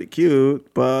was pretty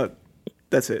cute, but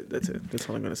that's it. That's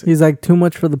all I'm gonna say. He's like, too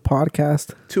much for the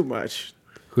podcast. Too much.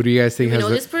 Who do you guys Do think we has know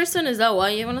the, this person? Is that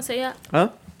why you want to say that? Huh?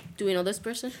 Do we know this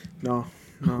person? No.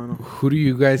 Who do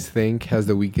you guys think has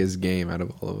the weakest game out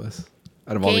of all of us?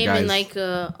 Out of all the Game guys. and like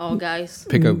all guys.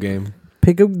 Pickup game.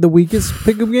 Pick up the weakest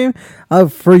pickup game?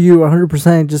 For you,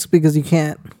 100%, just because you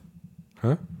can't.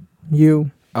 Huh? You.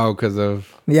 Oh, because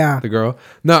of Yeah. the girl?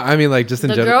 No, I mean like just in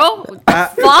The general. girl?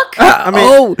 Fuck? I mean,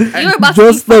 Oh, You're about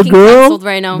just to be the fucking girl? canceled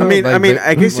right now. I mean, Like,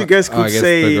 I guess you guys could I guess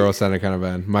say. the girl sounded kind of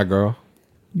bad. My girl.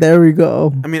 there we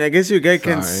go. I mean, I guess you guys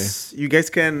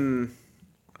Sorry.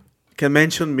 can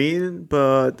mention me,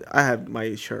 but I have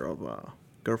my share of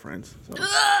girlfriends. So.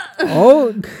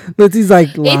 Oh, Lizzie's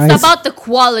like, lies. It's about the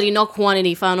quality, not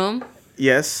quantity, Fano.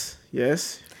 Yes.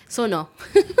 So no.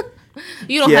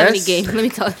 You don't have any Yes. game, let me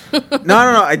tell you. No.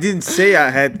 I didn't say I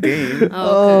had game. Oh,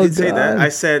 I Oh, didn't say that. God. I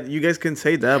said you guys can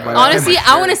say that. But honestly,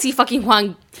 I want to see fucking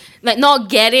Juan, like not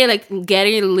get it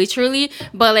literally,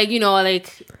 but like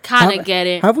like kind of get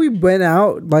it. Have we been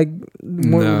out, like,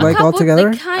 more, No. like, all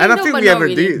together? I don't think we ever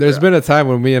did. There's been a time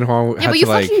when me and Juan Yeah, had but to you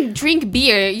like. fucking drink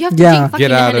beer. You have to Yeah. drink fucking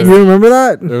Get out of You Hennessy. remember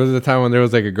that? There was a time when there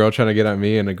was like a girl trying to get at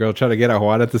me and a girl trying to get at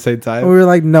Juan at the same time. We were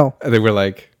like, no. And they were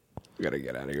like, "We gotta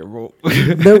get out of here, bro."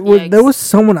 There was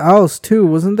someone else, too,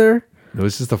 wasn't there? It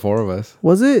was just the four of us.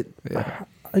 Was it? Yeah.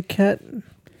 I can't.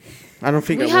 I don't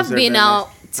think We I was have there been that out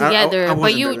night. together, I but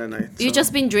wasn't you there that night, you so.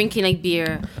 just been drinking like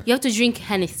beer. You have to drink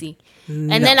Hennessy,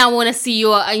 and then I want to see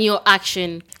your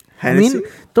action. Hennessy? I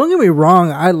mean, don't get me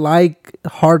wrong. I like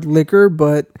hard liquor,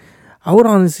 but I would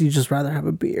honestly just rather have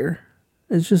a beer.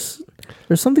 It's just,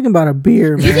 there's something about a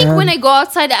beer, man. You think when I go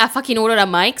outside I fucking order a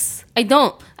Mike's? I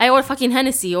don't. I order fucking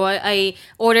Hennessy or I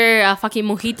order a fucking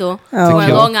mojito Oh, or a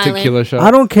okay. Long Island. Tequila shot.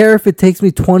 I don't care if it takes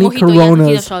me 20 Mojito, yeah, tequila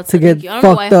Coronas shots, to thank get you. I don't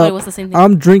know why I fucked thought it up. was the same thing.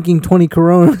 I'm drinking 20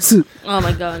 Coronas. Oh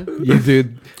my god. You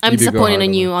dude. I'm you do go disappointed hard in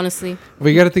on you, it. honestly. But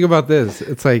you got to think about this.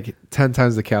 It's like 10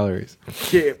 times the calories.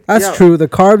 Yeah, That's yeah. true. The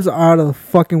carbs are out of the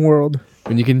fucking world.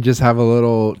 When you can just have a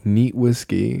little neat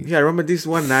whiskey Yeah, I remember this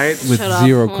one night. with Shut up.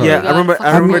 zero Oh my carbs. Yeah, God, I remember- I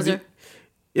fucking remember loser.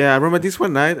 Yeah, I remember this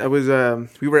one night. I was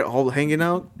we were all hanging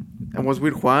out. I was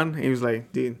with Juan. And he was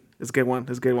like, "Dude, let's get one.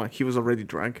 He was already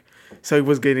drunk, so he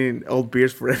was getting all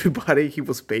beers for everybody. He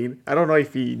was paying. I don't know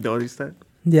if he noticed that.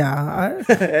 Yeah.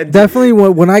 And- Definitely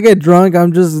when I get drunk,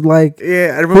 I'm just like,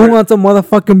 Yeah, I who remember. wants a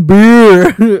motherfucking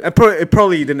beer?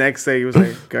 Probably the next day he was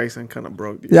like, "Guys, I'm kind of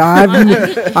broke." Dude. Yeah,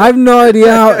 I have no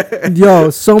idea how.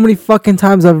 So many fucking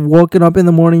times I've woken up in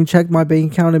the morning, checked my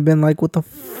bank account, and been like, "What the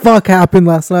fuck happened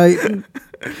last night?"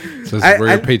 So this is where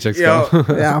your paychecks go.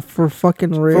 Yeah, for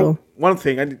fucking real. For one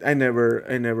thing, I never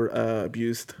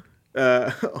abused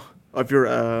of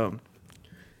your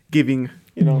giving.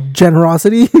 You know,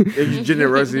 Generosity.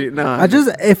 generosity. Nah, I just,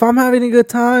 if I'm having a good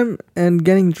time and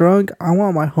getting drunk, I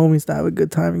want my homies to have a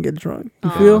good time and get drunk. You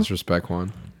feel? That's respect,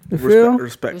 Juan. You feel?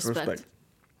 respect.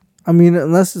 I mean,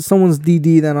 unless it's someone's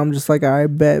DD, then I'm just like, I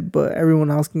bet, but everyone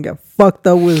else can get fucked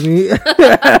up with me.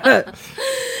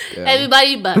 Yeah.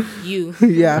 Everybody but you.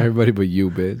 Yeah. Everybody but you,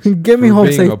 bitch. Get me For home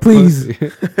being safe, a please.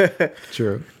 pussy.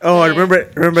 True. Oh, I remember.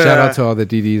 Shout out to all the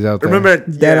DDs out there. Remember,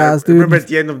 Dead ass, dude. Remember at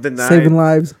the end of the night. Saving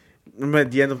lives. remember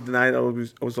at the end of the night, I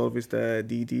was always the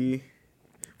DD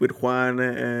with Juan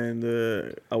and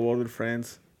our other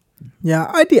friends.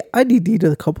 Yeah, I DD'd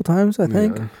a couple times, I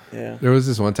think. Yeah. Yeah. There was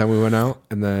this one time we went out,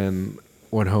 and then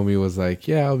one homie was like,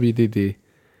 "Yeah, I'll be DD,"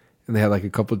 and they had like a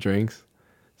couple drinks,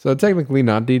 so technically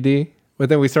not DD. But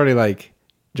then we started like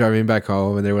driving back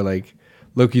home, and they were like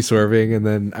low-key swerving, and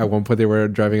then at one point they were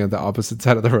driving on the opposite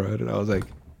side of the road, and I was like,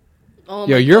 Oh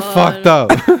 "Yo, my you're God. fucked up."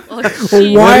 Oh,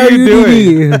 shit. Why are are you you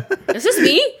doing? DD? Is this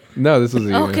me? No, this was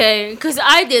you. Okay, because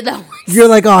I did that once. You're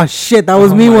like, oh shit, that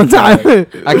was Oh me my one time. God.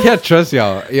 I can't trust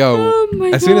y'all. Yo, Oh my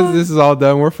as soon as God. this is all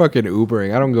done, we're fucking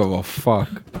Ubering. I don't give a fuck.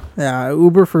 Yeah,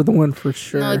 Uber for the win for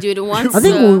sure. No, dude, once. I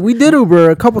think we did Uber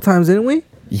a couple times, didn't we?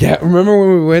 Yeah, remember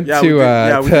when we went Yeah, to we did.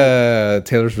 Yeah, we to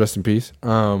Taylor's, rest in peace.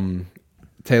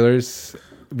 Taylor's,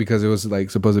 because it was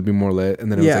like supposed to be more lit, and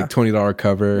then it Yeah. was like $20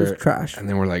 cover. It was trash. And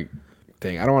then we're like,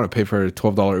 dang, I don't want to pay for a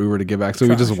 $12 Uber to get back, so we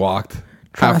Trash. just walked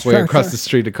Trash, halfway trash, across trash. the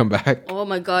street to come back. Oh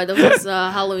my God, that was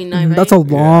Halloween night, right? That's a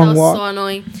long That was walk. so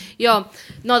annoying. Yo,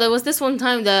 no, there was this one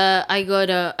time that I got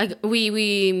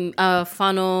we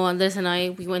Fano, Andres and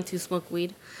I, we went to smoke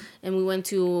weed, and we went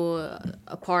to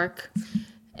a park,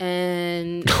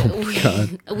 and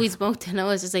we smoked, and I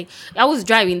was just like, I was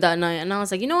driving that night, and I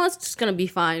was like, you know what, it's just gonna be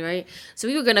fine, right? So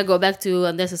we were gonna go back to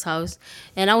Andres' house,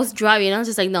 and I was driving, and I was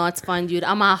just like, no, it's fine, dude.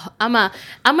 I'm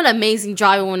an amazing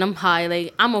driver when I'm high.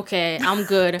 Like, I'm okay, I'm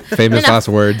good. Famous And I- last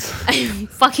words. I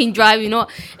fucking drive, you know.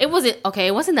 It wasn't okay.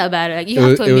 It wasn't that bad. Like, you It have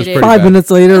was- to it was admit it. pretty 5 bad.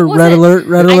 minutes later, It red wasn't- alert,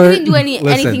 red I alert. didn't do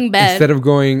anything bad. Instead of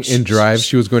going in drive,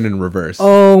 she was going in reverse.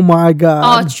 Oh my Oh,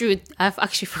 god. true. I've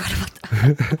actually forgot about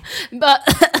that. But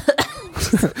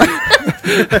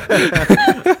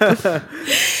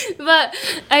but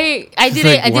I She's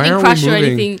didn't like, I "Why didn't aren't we crash or moving?"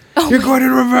 anything. Oh You're going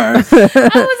in reverse. I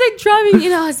was like driving, you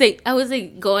know. I was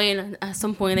like going, and at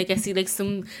some point, like I see like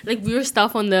some like weird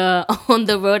stuff on the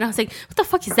road. I was like, what the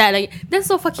fuck is that? Like, that's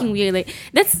so fucking weird. Like,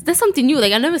 that's something new.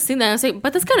 Like, I've never seen that. I was like,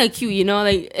 but that's kind of cute, you know.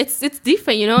 Like, it's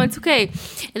different, you know. It's okay.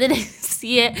 And then I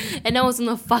see it, and I was on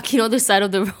the fucking other side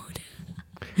of the road.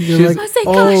 You're She's- like, I was like,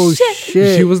 oh oh, shit.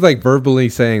 shit. She was like verbally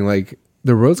saying like,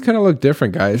 the roads kind of look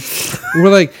different, guys. We're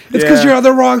like, it's because Yeah. you're on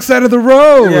the wrong side of the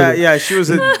road. Yeah. She was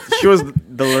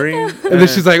delivering. And then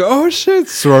she's like, oh shit,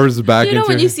 swerves back You know into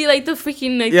when you see like the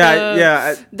freaking like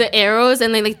Yeah. the arrows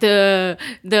and like the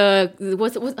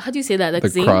what how do you say that, like the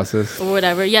zinc crosses. or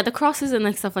whatever, yeah, the crosses and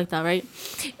like stuff like that, right?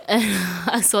 And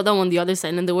I saw them on the other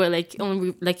side and they were like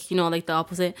on like, you know, like the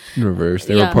opposite. In reverse.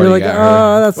 They Yeah. were pointing You're like, at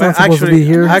her. that's Well, not supposed to actually- be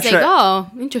here. I was Actually- like, oh,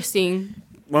 interesting.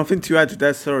 One thing to add to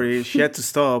that story, she had to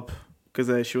stop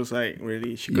because she was like,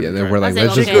 really, she couldn't Yeah, they drive. were I like, was like,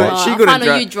 let's just okay, go. well, She I couldn't found out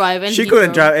drive. you drive and She he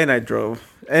couldn't drove. drive, and I drove.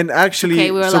 And actually,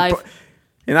 Okay, we're alive.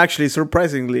 And actually,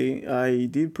 surprisingly, I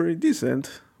did pretty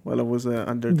decent while I was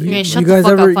under the. Okay, shut You the guys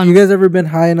fuck ever up, Fun. you guys ever been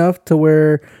high enough to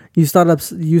where you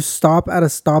stop at a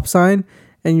stop sign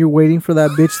and you're waiting for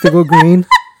that bitch to go green?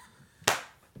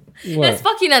 That's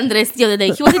fucking Andres the other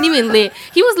day. He wasn't even late.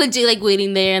 He was legit like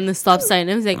waiting there in the stop sign.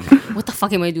 I was like, what the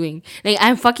fuck am I doing? Like,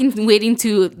 I'm fucking waiting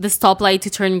to the stoplight to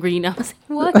turn green. I was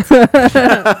like, what?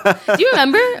 Do you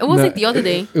remember? It was No, like the other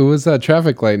day. It was a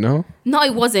traffic light, no? No,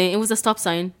 it wasn't. It was a stop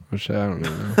sign. Which I don't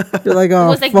even know. You're like, oh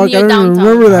was, like, fuck, I near don't even downtown.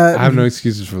 remember that. I have no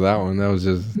excuses for that one. That was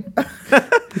just.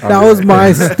 That was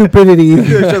my stupidity.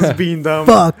 You're just being dumb.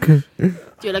 Fuck.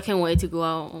 Dude, I can't wait to go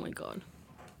out. Oh my god.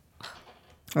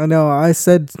 I know. I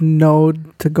said no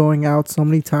to going out so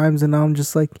many times, and now I'm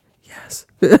just like, yes.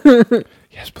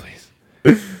 Yes, please.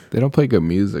 They don't play good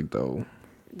music though.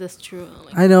 That's true.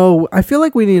 Like, I know. I feel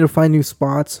like we need to find new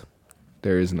spots.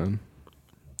 There is none.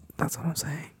 That's what I'm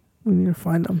saying. We need to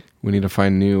find them. We need to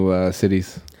find new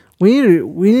cities. We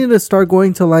need to start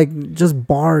going to like just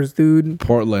bars, dude.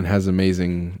 Portland has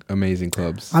amazing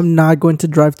clubs. I'm not going to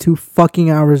drive 2 fucking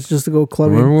hours just to go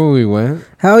clubbing. Remember when we went?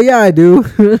 Hell yeah, I do.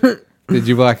 Did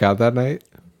you black out that night?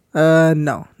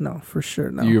 No, for sure,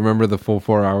 no. You remember the full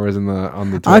 4 hours on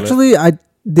the toilet? Actually, I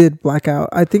did black out.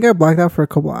 I think I blacked out for a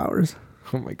couple hours.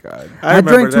 Oh my god. I I drank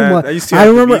remember too that. much. I used to I have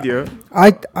remember- the video.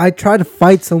 I tried to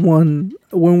fight someone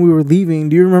when we were leaving.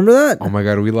 Do you remember that? Oh my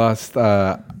god, we lost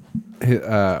our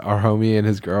homie and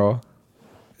his girl.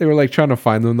 They were like trying to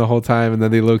find them the whole time, and then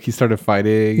they low-key started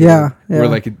fighting. Yeah, And We're yeah.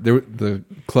 like the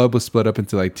club was split up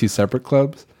into like 2 separate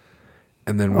clubs,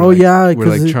 and then Oh, yeah, we're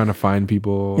 'cause like it- trying to find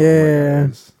people. Yeah. Oh my God, it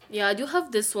was- yeah, I do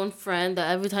have this one friend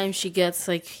that every time she gets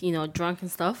like, you know, drunk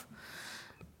and stuff,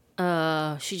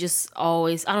 she just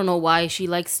always, I don't know why, she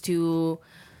likes to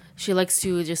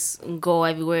just go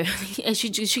everywhere. And she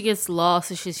gets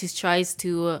lost. She tries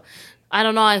to I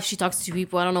don't know if she talks to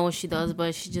people, I don't know what she does,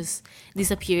 but she just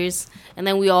disappears, and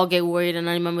then we all get worried. And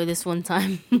I remember this one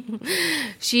time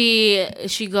she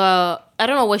got I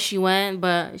don't know where she went,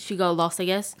 but she got lost, I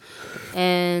guess.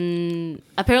 And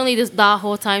apparently that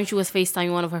whole time she was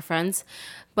FaceTiming one of her friends.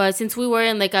 But since we were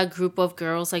in like a group of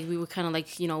girls, like we were kind of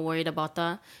like, you know, worried about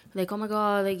that. Like, oh my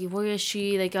God, like where is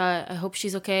she? Like I hope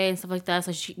she's okay and stuff like that.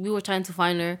 So we were trying to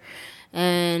find her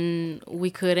and we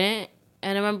couldn't.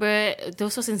 And I remember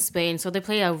this was in Spain, so they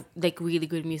play like really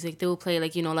good music. They will play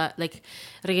like, you know, like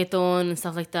reggaeton and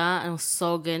stuff like that, and it was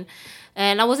so good.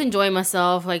 And I was enjoying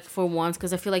myself like for once,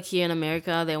 because I feel like here in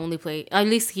America they only play, at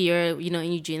least here, you know,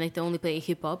 in Eugene, like they only play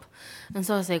hip hop. And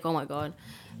so I was like, oh my God,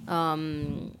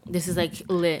 this is like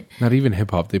lit. Not even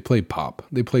hip hop. They play pop.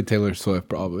 They play Taylor Swift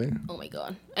probably. Oh my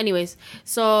God. Anyways,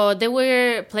 so they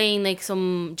were playing like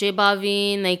some J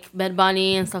Balvin, like Bad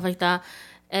Bunny and stuff like that.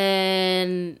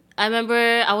 And I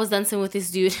remember I was dancing with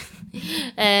this dude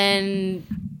and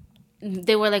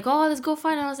they were like, oh, let's go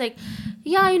find her. I was like,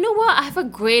 yeah, you know what? I have a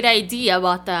great idea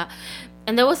about that.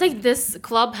 And there was like this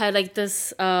club had like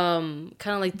this kind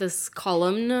of like this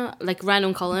column, like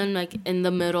random column, like in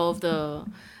the middle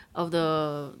of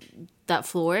that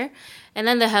floor. And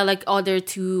then they had like other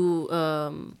two,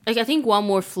 like I think one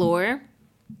more floor.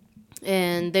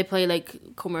 And they play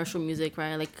like commercial music,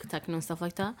 right? Like techno and stuff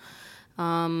like that.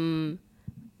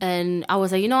 And I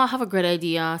was like, you know, I have a great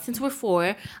idea. Since we're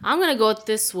four, I'm gonna go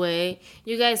this way.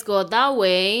 You guys go that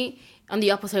way, on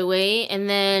the opposite way, and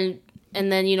then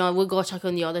you know we'll go check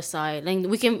on the other side. Like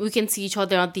we can see each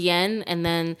other at the end, and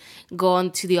then go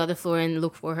on to the other floor and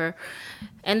look for her.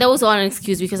 And that was all an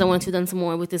excuse because I wanted to dance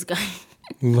more with this guy.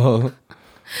 Lol.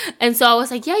 And so I was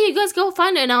like, yeah, you guys go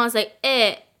find her. And I was like,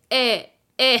 eh.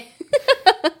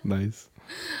 Nice.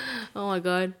 Oh my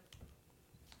God.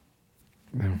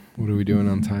 Damn, what are we doing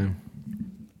on time?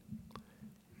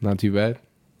 Not too bad.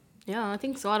 Yeah, I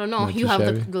think so. I don't know. Not You too have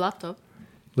shabby. the laptop.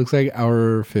 Looks like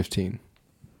hour 15.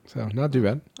 So not too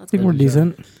bad. That's I think good. we're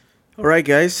decent. All right,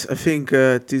 guys. I think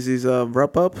this is a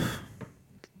wrap up.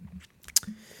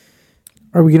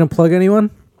 Are we gonna plug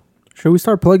anyone? Should we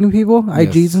start plugging people?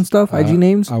 IGs Yes. and stuff? IG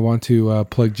names? I want to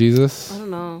plug Jesus. I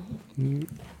don't know.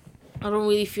 I don't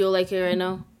really feel like it right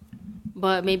now,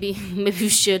 but maybe we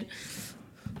should.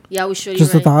 Yeah, we should.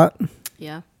 Just you're a thought.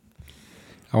 Yeah.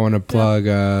 I want to plug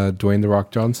Dwayne The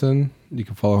Rock Johnson. You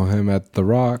can follow him at The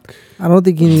Rock. I don't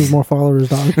think he needs more followers,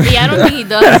 dog. Yeah, I don't think he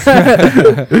does.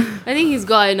 I think he's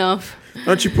got enough.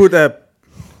 Don't you put a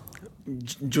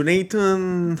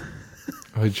Jonathan?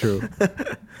 Oh, true.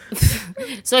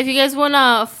 So if you guys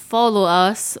wanna follow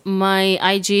us, my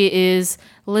IG is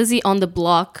Lizzie on the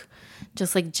block,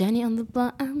 just like Jenny on the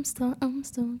block. I'm still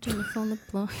Jennifer on the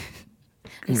block.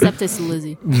 Except it's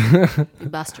Lizzie. You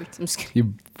bastards. I'm just kidding.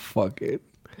 You fuck it.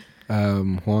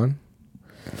 Juan.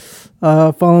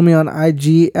 Follow me on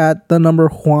IG at the number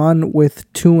Juan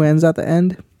with 2 N's at the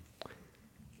end.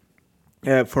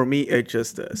 For me, it's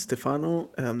just Stefano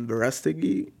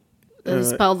Verastegui.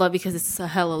 Spelled that because it's a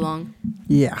hella long.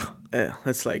 Yeah.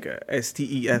 That's like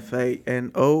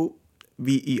STEFANOVERASTEGY.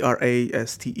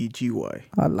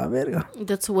 A la verga.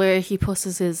 That's where he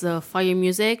posts his fire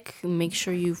music. Make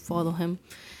sure you follow him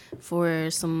for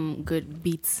some good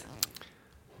beats.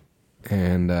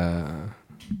 And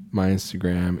my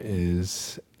Instagram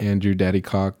is Andrew Daddy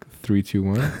Cock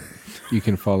 321. You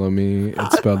can follow me.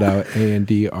 It's spelled out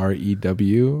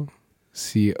ANDREWCOCKY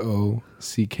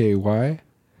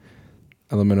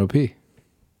LMNOP.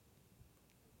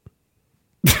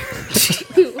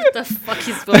 What the fuck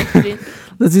is going on?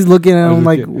 Lizzie's looking at I was him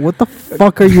like, looking. what the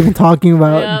fuck are you even talking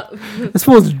about? Yeah. This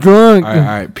fool's drunk. All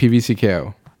right.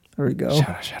 PVCKO. There we go.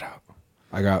 Shout out.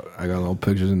 I got little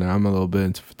pictures in there. I'm a little bit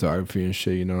into photography and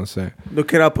shit. You know what I'm saying?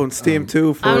 Look it up on Steam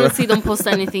too. For I honestly don't post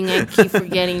anything. I keep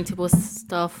forgetting to post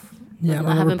stuff. Yeah, I I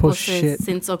don't haven't ever post posted shit.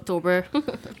 since October.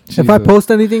 If I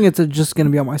post anything, it's just going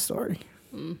to be on my story.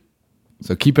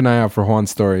 So keep an eye out for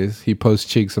Juan's stories. He posts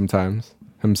cheeks sometimes.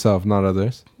 Himself, not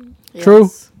others. True.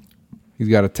 Yes. He's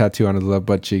got a tattoo on his left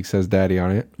butt cheek, says daddy on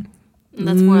it. And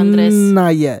that's for Andres.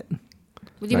 Not yet.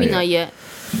 What do you Not mean yet. not yet?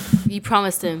 You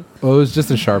promised him. Well, it was just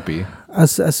a Sharpie.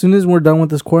 As soon as we're done with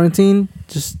this quarantine,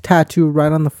 just tattoo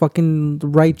right on the fucking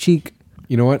right cheek.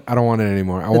 You know what? I don't want it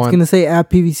anymore. I It's want going to say at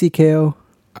PVCKO.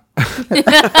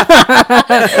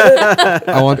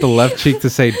 I want the left cheek to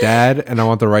say dad, and I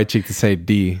want the right cheek to say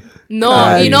D. No,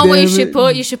 God you know what you damn should it.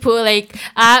 put? You should put like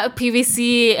at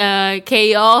PVC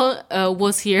KO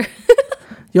was here.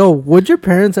 Yo, would your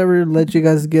parents ever let you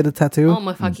guys get a tattoo? Oh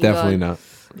my fucking Definitely god. not.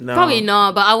 no. Probably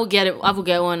not, but I will get it. I will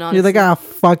get one. Honestly. You're like,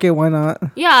 fuck it, why not?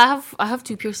 Yeah, I have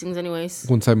 2 piercings anyways,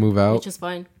 Once I move out, which is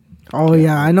fine. Oh,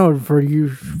 yeah, I know for you,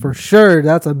 for sure.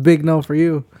 That's a big no for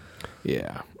you.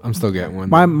 yeah, I'm still getting one.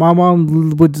 My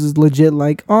mom was legit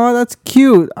like, oh, that's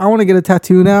cute. I want to get a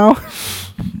tattoo now.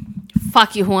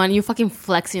 Fuck you, Juan. You fucking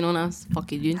flexing on us.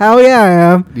 Fuck you, dude. Hell yeah, I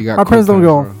am. You got My parents don't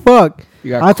cool give a parents, fuck. You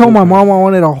got I told cool my mom parents. I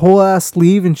wanted a whole ass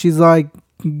sleeve, and she's like,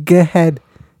 "Go ahead,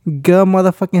 go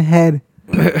motherfucking head."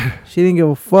 She didn't give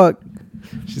a fuck.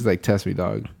 She's like, test me,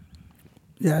 dog.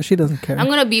 Yeah, she doesn't care. I'm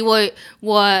gonna be what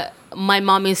my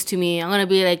mom is to me. I'm gonna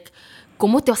be like,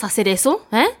 ¿Cómo te vas a hacer eso?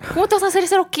 ¿Eh? ¿Cómo te vas a hacer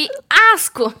eso? ¡Qué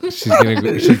asco!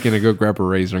 She's gonna go grab a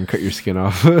razor and cut your skin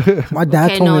off. My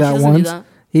dad Okay, told no, me she that doesn't do once. that.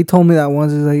 He told me that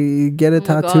once. He's like, "You get a Oh my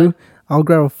tattoo, God. I'll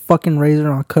grab a fucking razor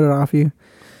and I'll cut it off you."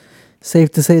 Safe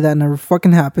to say that never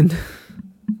fucking happened.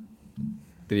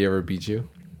 Did he ever beat you?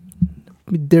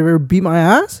 Did they ever beat my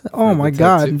ass? Oh For my the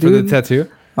god, tattoo- dude. For the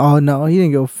tattoo? Oh no, he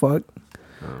didn't give a fuck.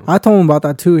 Oh. I told him about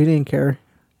that too. He didn't care.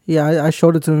 Yeah, I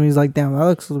showed it to him. He's like, "Damn, that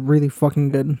looks really fucking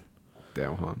good."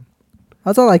 Damn, Juan.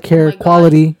 That's all I care. my God.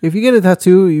 Quality. If you get a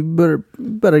tattoo, you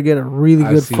better get a really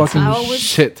I've good seen fucking. some I always-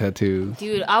 shit tattoos.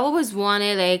 Dude, I always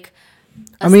wanted like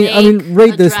a I mean, snake,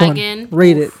 rate a this dragon. one.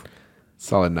 Rate it.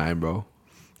 Solid 9, bro.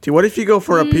 Dude, what if you go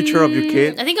for a picture of your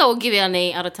kid? I think I will give it an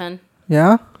 8 out of 10.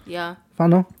 Yeah, Yeah.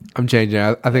 Fano. I'm changing.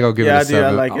 I think I'll give Yeah, it a dude, I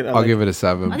 7. like it, I I'll like give it a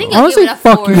 7. I think bro. I'll Honestly, give it a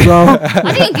fuck 4. you, bro.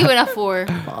 I think I'll give it a 4.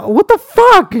 What the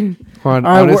fuck? Juan,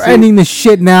 All right, we're honestly, ending this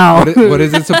shit now. what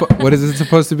is it? What is it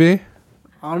supposed to be?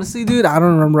 Honestly, dude, I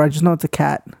don't remember. I just know it's a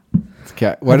cat. It's a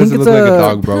cat. Why I does it think look it's like a a-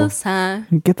 dog, bro? Puss, huh?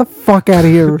 Get the fuck out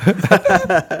of here. Get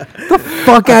the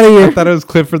fuck out of I here. thought it was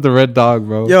Clifford the Red Dog,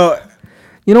 bro. Yo,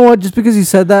 You know what? Just because you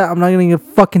said that, I'm not gonna get a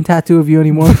fucking tattoo of you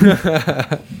anymore.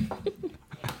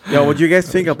 yo, what do you guys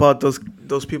think about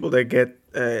those people that get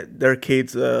their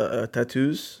kids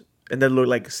tattoos and then look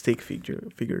like stick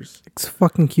figures?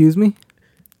 Fucking accuse me.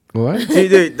 What?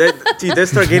 They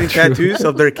start getting tattoos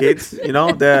of their kids. You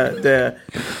know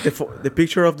the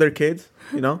picture of their kids.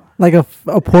 You know. Like a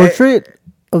portrait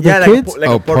of the Yeah, kids. like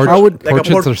Oh, a portrait. I would- like a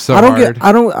portraits are so I don't hard.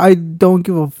 get. I don't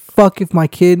give a fuck if my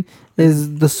kid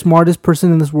is the smartest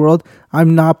person in this world.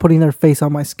 I'm not putting their face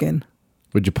on my skin.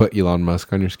 Would you put Elon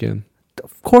Musk on your skin?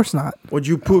 Of course not. Would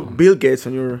you put Bill Gates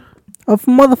on your Of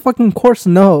motherfucking course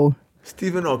no.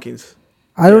 Stephen Hawkins?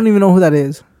 I don't even know who that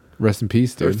is. Rest in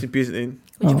peace, Rest dude. in peace. In.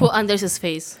 Would you Oh. put Anders'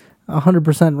 face?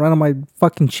 100% right on my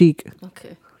fucking cheek,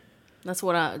 Okay. That's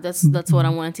what I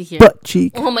wanted to hear. butt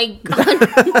cheek. Oh my god.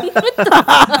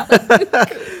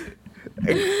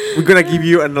 We're gonna give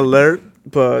you an alert,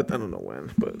 but I don't know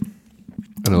when. But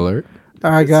An alert.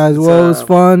 All right, guys. It's, Well, it was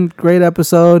fun. Great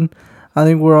episode. I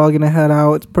think we're all gonna head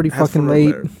out. It's pretty have fucking fun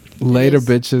late. over Later, Yes.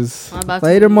 bitches. I'm about to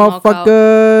Later, walk out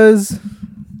motherfuckers.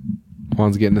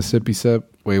 Juan's getting a sippy sip.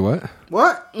 Wait, what?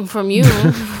 What? from you.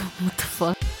 What the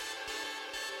fuck?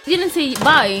 You didn't say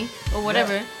bye or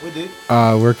whatever. We did.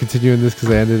 We're continuing this because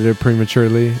I ended it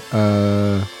prematurely.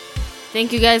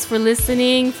 Thank you guys for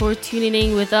listening, for tuning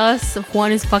in with us.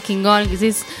 Juan is fucking gone because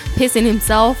he's pissing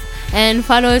himself. And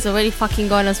Fano is already fucking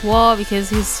gone as well because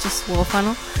he's just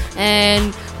Fano.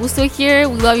 And we're still here.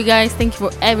 We love you guys. Thank you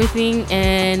for everything.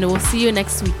 And we'll see you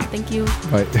next week. Thank you.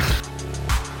 Bye.